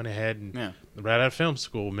know, he went ahead and right out of film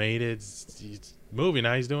school made it, he's movie,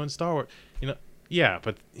 now he's doing Star Wars, you know. Yeah,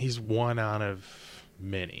 but he's one out of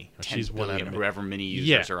many. 10 She's billion, one out of whoever many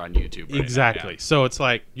users are on YouTube right exactly now. So it's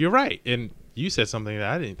like, you're right, and you said something that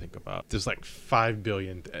I didn't think about. There's like 5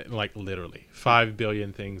 billion, like literally 5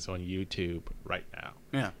 billion things on YouTube right now.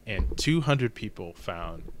 Yeah. And 200 people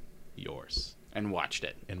found yours and watched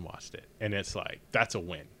it. And it's like, that's a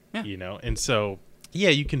win. You know. And so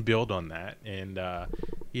you can build on that. And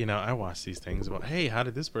you know, I watch these things about, hey, how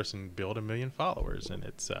did this person build 1 million followers? And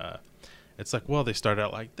it's like, well, they started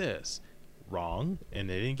out like this. Wrong, and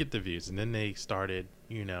they didn't get the views, and then they started,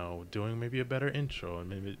 you know, doing maybe a better intro and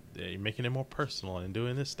maybe making it more personal and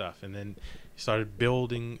doing this stuff, and then started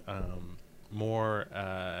building more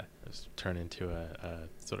let's turn into a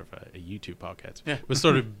sort of a YouTube podcast, but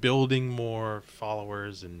started building more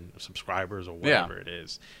followers and subscribers or whatever it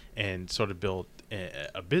is, and sort of build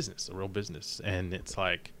a business, a real business. And it's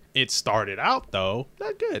like, it started out though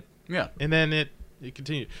not good, and then it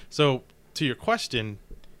continued. So to your question,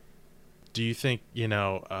 do you think, do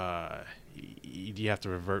you have to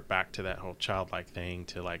revert back to that whole childlike thing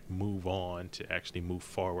to like move on, to actually move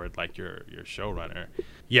forward like your showrunner?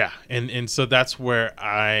 Yeah. And so that's what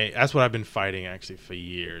I've been fighting actually for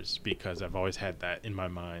years, because I've always had that in my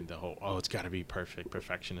mind, the whole, it's got to be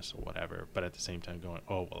perfectionist or whatever. But at the same time going,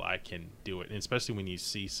 well, I can do it. And especially when you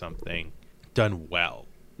see something done well.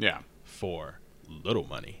 Yeah. For little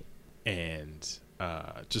money and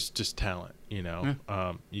just talent, you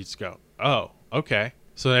just go, oh, okay.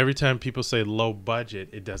 So every time people say low budget,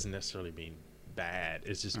 it doesn't necessarily mean bad.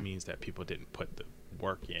 It just means that people didn't put the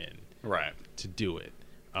work in to do it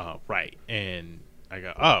right. And I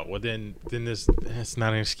go, well, then it's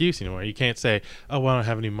not an excuse anymore. You can't say, well, I don't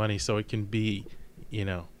have any money, so it can be,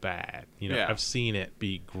 bad. I've seen it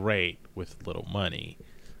be great with little money,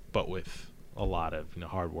 but with a lot of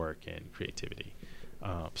hard work and creativity.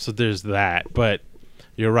 So there's that. But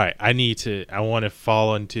you're right. I want to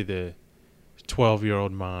fall into the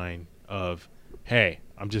 12-year-old mind of, hey,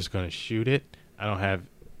 I'm just going to shoot it. I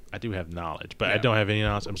do have knowledge, but I don't have any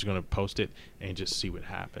knowledge. I'm just going to post it and just see what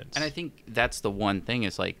happens. And I think that's the one thing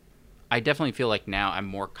is like, I definitely feel like now I'm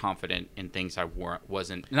more confident in things I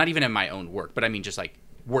wasn't, not even in my own work, but I mean just like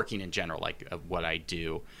working in general, like what I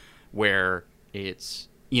do, where it's,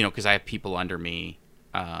 because I have people under me,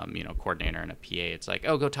 coordinator and a PA. It's like,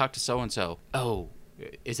 go talk to so-and-so. Oh,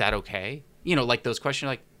 is that okay? Like those questions,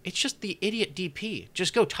 like, it's just the idiot DP.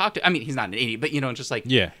 Just go talk to, I mean, he's not an idiot, but, just like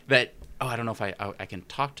that, I don't know if I can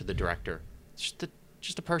talk to the director. It's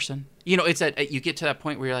just a person. It's that you get to that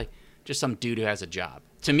point where you're like, just some dude who has a job.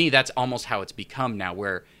 To me, that's almost how it's become now,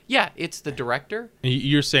 where, it's the director.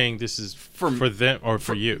 You're saying this is for them or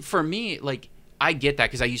for you? For me, like, I get that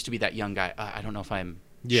because I used to be that young guy. I don't know if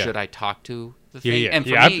should I talk to the thing? And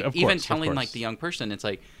for me, even telling like the young person, it's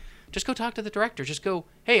like, just go talk to the director. Just go,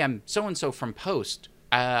 hey, I'm so-and-so from Post.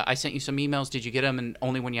 I sent you some emails. Did you get them? And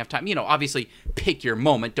only when you have time. Obviously, pick your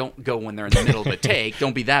moment. Don't go when they're in the middle of a take.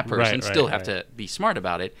 Don't be that person. Still have to be smart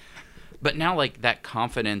about it. But now, like, that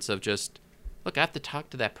confidence of just, look, I have to talk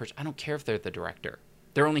to that person. I don't care if they're the director.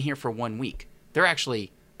 They're only here for 1 week. They're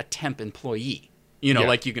actually a temp employee.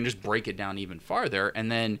 Like, you can just break it down even farther.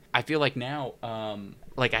 And then I feel like now,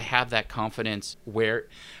 like, I have that confidence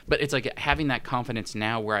but it's like having that confidence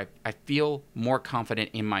now where I feel more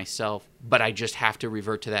confident in myself, but I just have to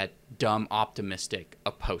revert to that dumb optimistic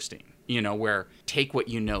of posting, where take what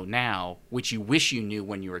you know now, which you wish you knew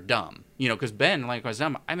when you were dumb, because Ben, like I was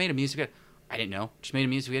dumb, I made a music video. I didn't know. Just made a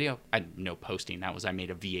music video. I didn't know posting. I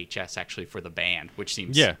made a VHS actually for the band, which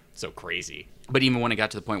seems so crazy. But even when it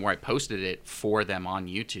got to the point where I posted it for them on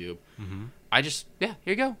YouTube, I just, here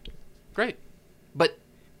you go. Great. But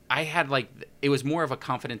I had it was more of a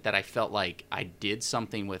confidence that I felt like I did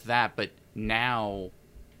something with that. But now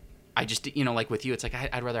I just, like with you, it's like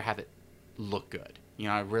I'd rather have it look good.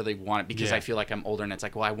 I really want it because I feel like I'm older and it's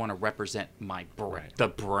like, well, I want to represent my the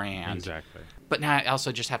brand. Exactly. But now I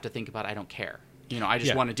also just have to think about I don't care. I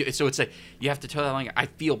just want to do it. So it's like you have to tell that I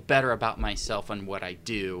feel better about myself and what I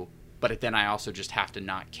do, but then I also just have to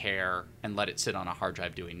not care and let it sit on a hard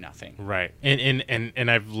drive doing nothing. Right. And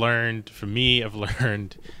I've learned,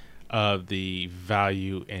 the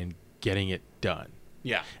value in getting it done.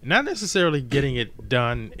 Yeah. Not necessarily getting it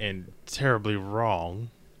done and terribly wrong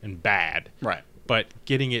and bad. Right. But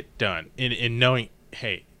getting it done and knowing,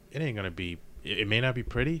 hey, it may not be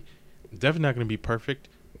pretty, definitely not going to be perfect,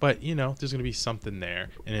 but, there's going to be something there,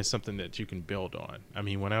 and it's something that you can build on. I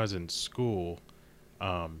mean, when I was in school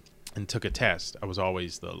and took a test, I was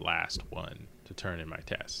always the last one to turn in my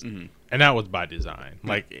test. Mm-hmm. And that was by design. Mm-hmm.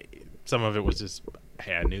 Like, some of it was just,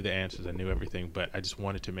 hey, I knew the answers, I knew everything, but I just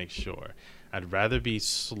wanted to make sure. I'd rather be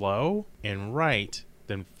slow and right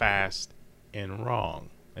than fast and wrong.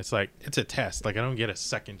 It's like, it's a test. Like, I don't get a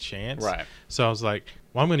second chance. Right. So I was like,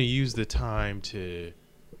 well, I'm going to use the time to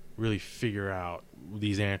really figure out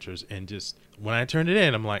these answers. And just, when I turned it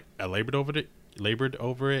in, I'm like, I labored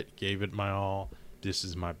over it, gave it my all. This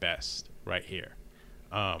is my best right here.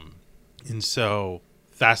 And so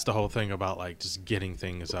that's the whole thing about, like, just getting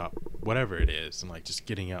things up, whatever it is. And, like, just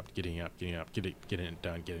getting it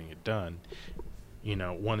done.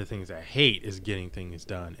 One of the things I hate is getting things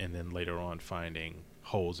done and then later on finding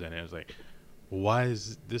holes in it. It's like, why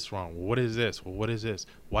is this wrong? What is this? Well, what is this?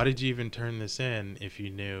 Why did you even turn this in if you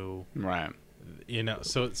knew? Right.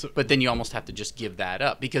 So but then you almost have to just give that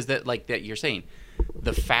up because that you're saying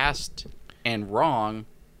the fast and wrong,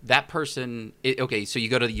 that person, okay, so you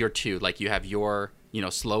go to your two, like you have your,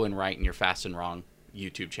 slow and right and your fast and wrong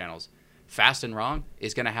YouTube channels. Fast and wrong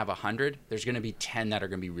is going to have 100. There's going to be 10 that are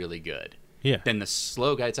going to be really good. Yeah. Then the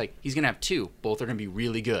slow guy, it's like, he's going to have 2. Both are going to be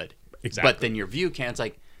really good. Exactly. But then your view count, it's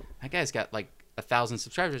like, that guy's got like 1,000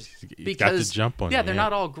 subscribers. He's got to jump on yeah, it, they're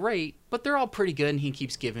not all great, but they're all pretty good, and he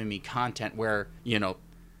keeps giving me content where,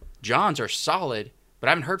 John's are solid, but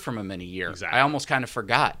I haven't heard from him in a year. Exactly. I almost kind of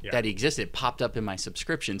forgot that he existed. It popped up in my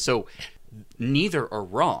subscription. So neither are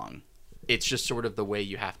wrong. It's just sort of the way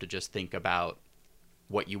you have to just think about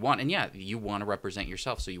what you want. And yeah, you want to represent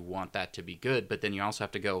yourself, so you want that to be good, but then you also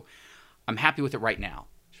have to go, I'm happy with it right now.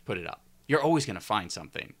 Just put it up. You're always going to find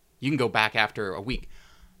something. You can go back after a week.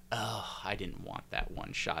 Oh, I didn't want that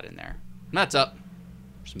one shot in there. That's up.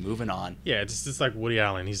 Just moving on. Yeah, it's just like Woody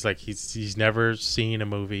Allen. He's like he's never seen a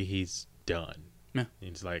movie. He's done. Yeah.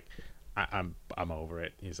 He's like, I'm over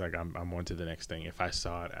it. He's like, I'm on to the next thing. If I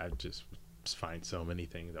saw it, I'd just find so many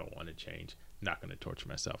things I want to change. Not going to torture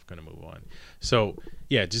myself. Going to move on. So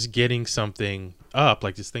yeah, just getting something up,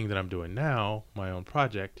 like this thing that I'm doing now, my own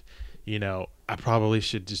project. I probably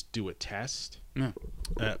should just do a test,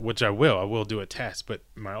 which I will. I will do a test. But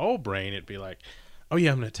my old brain, it'd be like, oh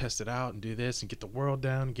yeah, I'm going to test it out and do this and get the world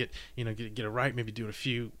down, get it right, maybe do it a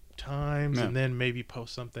few times and then maybe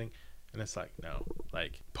post something. And it's like, no,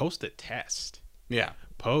 like post a test. Yeah.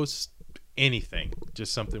 Post anything,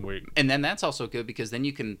 just something where. And then that's also good because then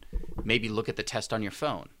you can maybe look at the test on your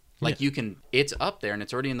phone. Like it's up there and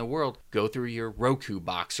it's already in the world. Go through your Roku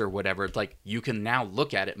box or whatever. It's like you can now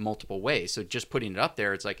look at it multiple ways. So just putting it up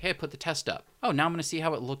there, it's like, hey, put the test up. Oh, now I'm going to see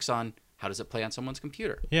how it looks on. How does it play on someone's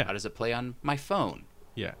computer? Yeah. How does it play on my phone?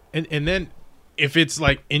 Yeah. And then if it's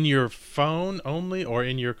like in your phone only or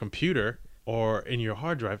in your computer or in your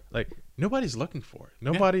hard drive, like nobody's looking for it.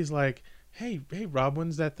 Nobody's like, hey, Rob,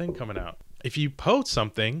 when's that thing coming out? If you post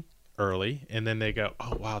something early and then they go,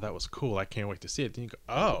 oh, wow, that was cool. I can't wait to see it. Then you go,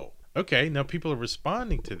 oh, okay. Now people are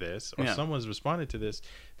responding to this or someone's responded to this.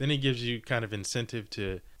 Then it gives you kind of incentive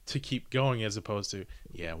to keep going as opposed to,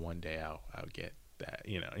 yeah, one day I'll get that,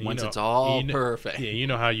 Once it's all perfect. Yeah, you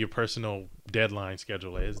know how your personal deadline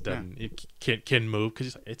schedule is. It can move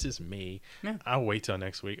because it's just me. Yeah. I'll wait till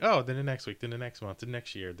next week. Oh, then the next week, then the next month, then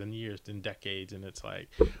next year, then years, then decades, and it's like,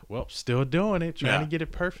 well, still doing it, trying to get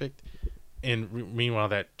it perfect. And meanwhile,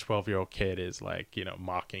 that 12-year-old kid is like,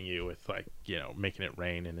 mocking you with like, making it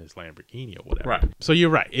rain in his Lamborghini or whatever. Right. So you're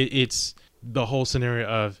right. It's the whole scenario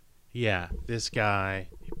of, yeah, this guy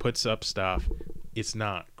he puts up stuff. It's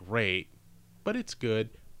not great, but it's good.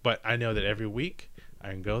 But I know that every week I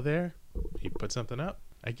can go there. He puts something up.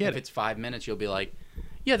 I get it. If it's 5 minutes, you'll be like,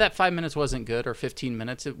 yeah, that 5 minutes wasn't good, or 15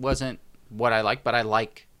 minutes. It wasn't what I like, but I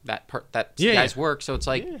like that guy's work. So it's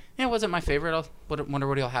like, it wasn't my favorite. I'll wonder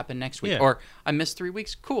what'll happen next week. Yeah. Or I missed 3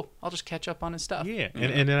 weeks. Cool. I'll just catch up on his stuff. Yeah.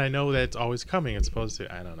 And then I know that it's always coming. It's supposed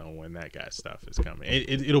to, I don't know when that guy's stuff is coming.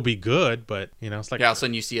 It'll be good, but it's like. Yeah, all of a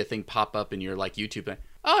sudden you see a thing pop up in your like YouTube and,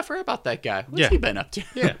 oh, I forgot about that guy. What's he been up to?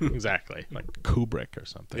 Yeah, exactly. Like Kubrick or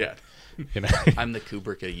something. Yeah. I'm the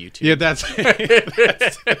Kubrick of YouTube. Yeah, that's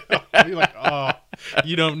it. You're like, oh,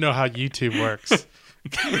 you don't know how YouTube works.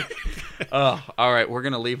 Oh, all right. We're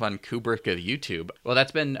going to leave on Kubrick of YouTube. Well,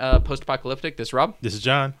 that's been Post-Apocalyptic. This is Rob. This is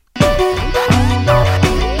John.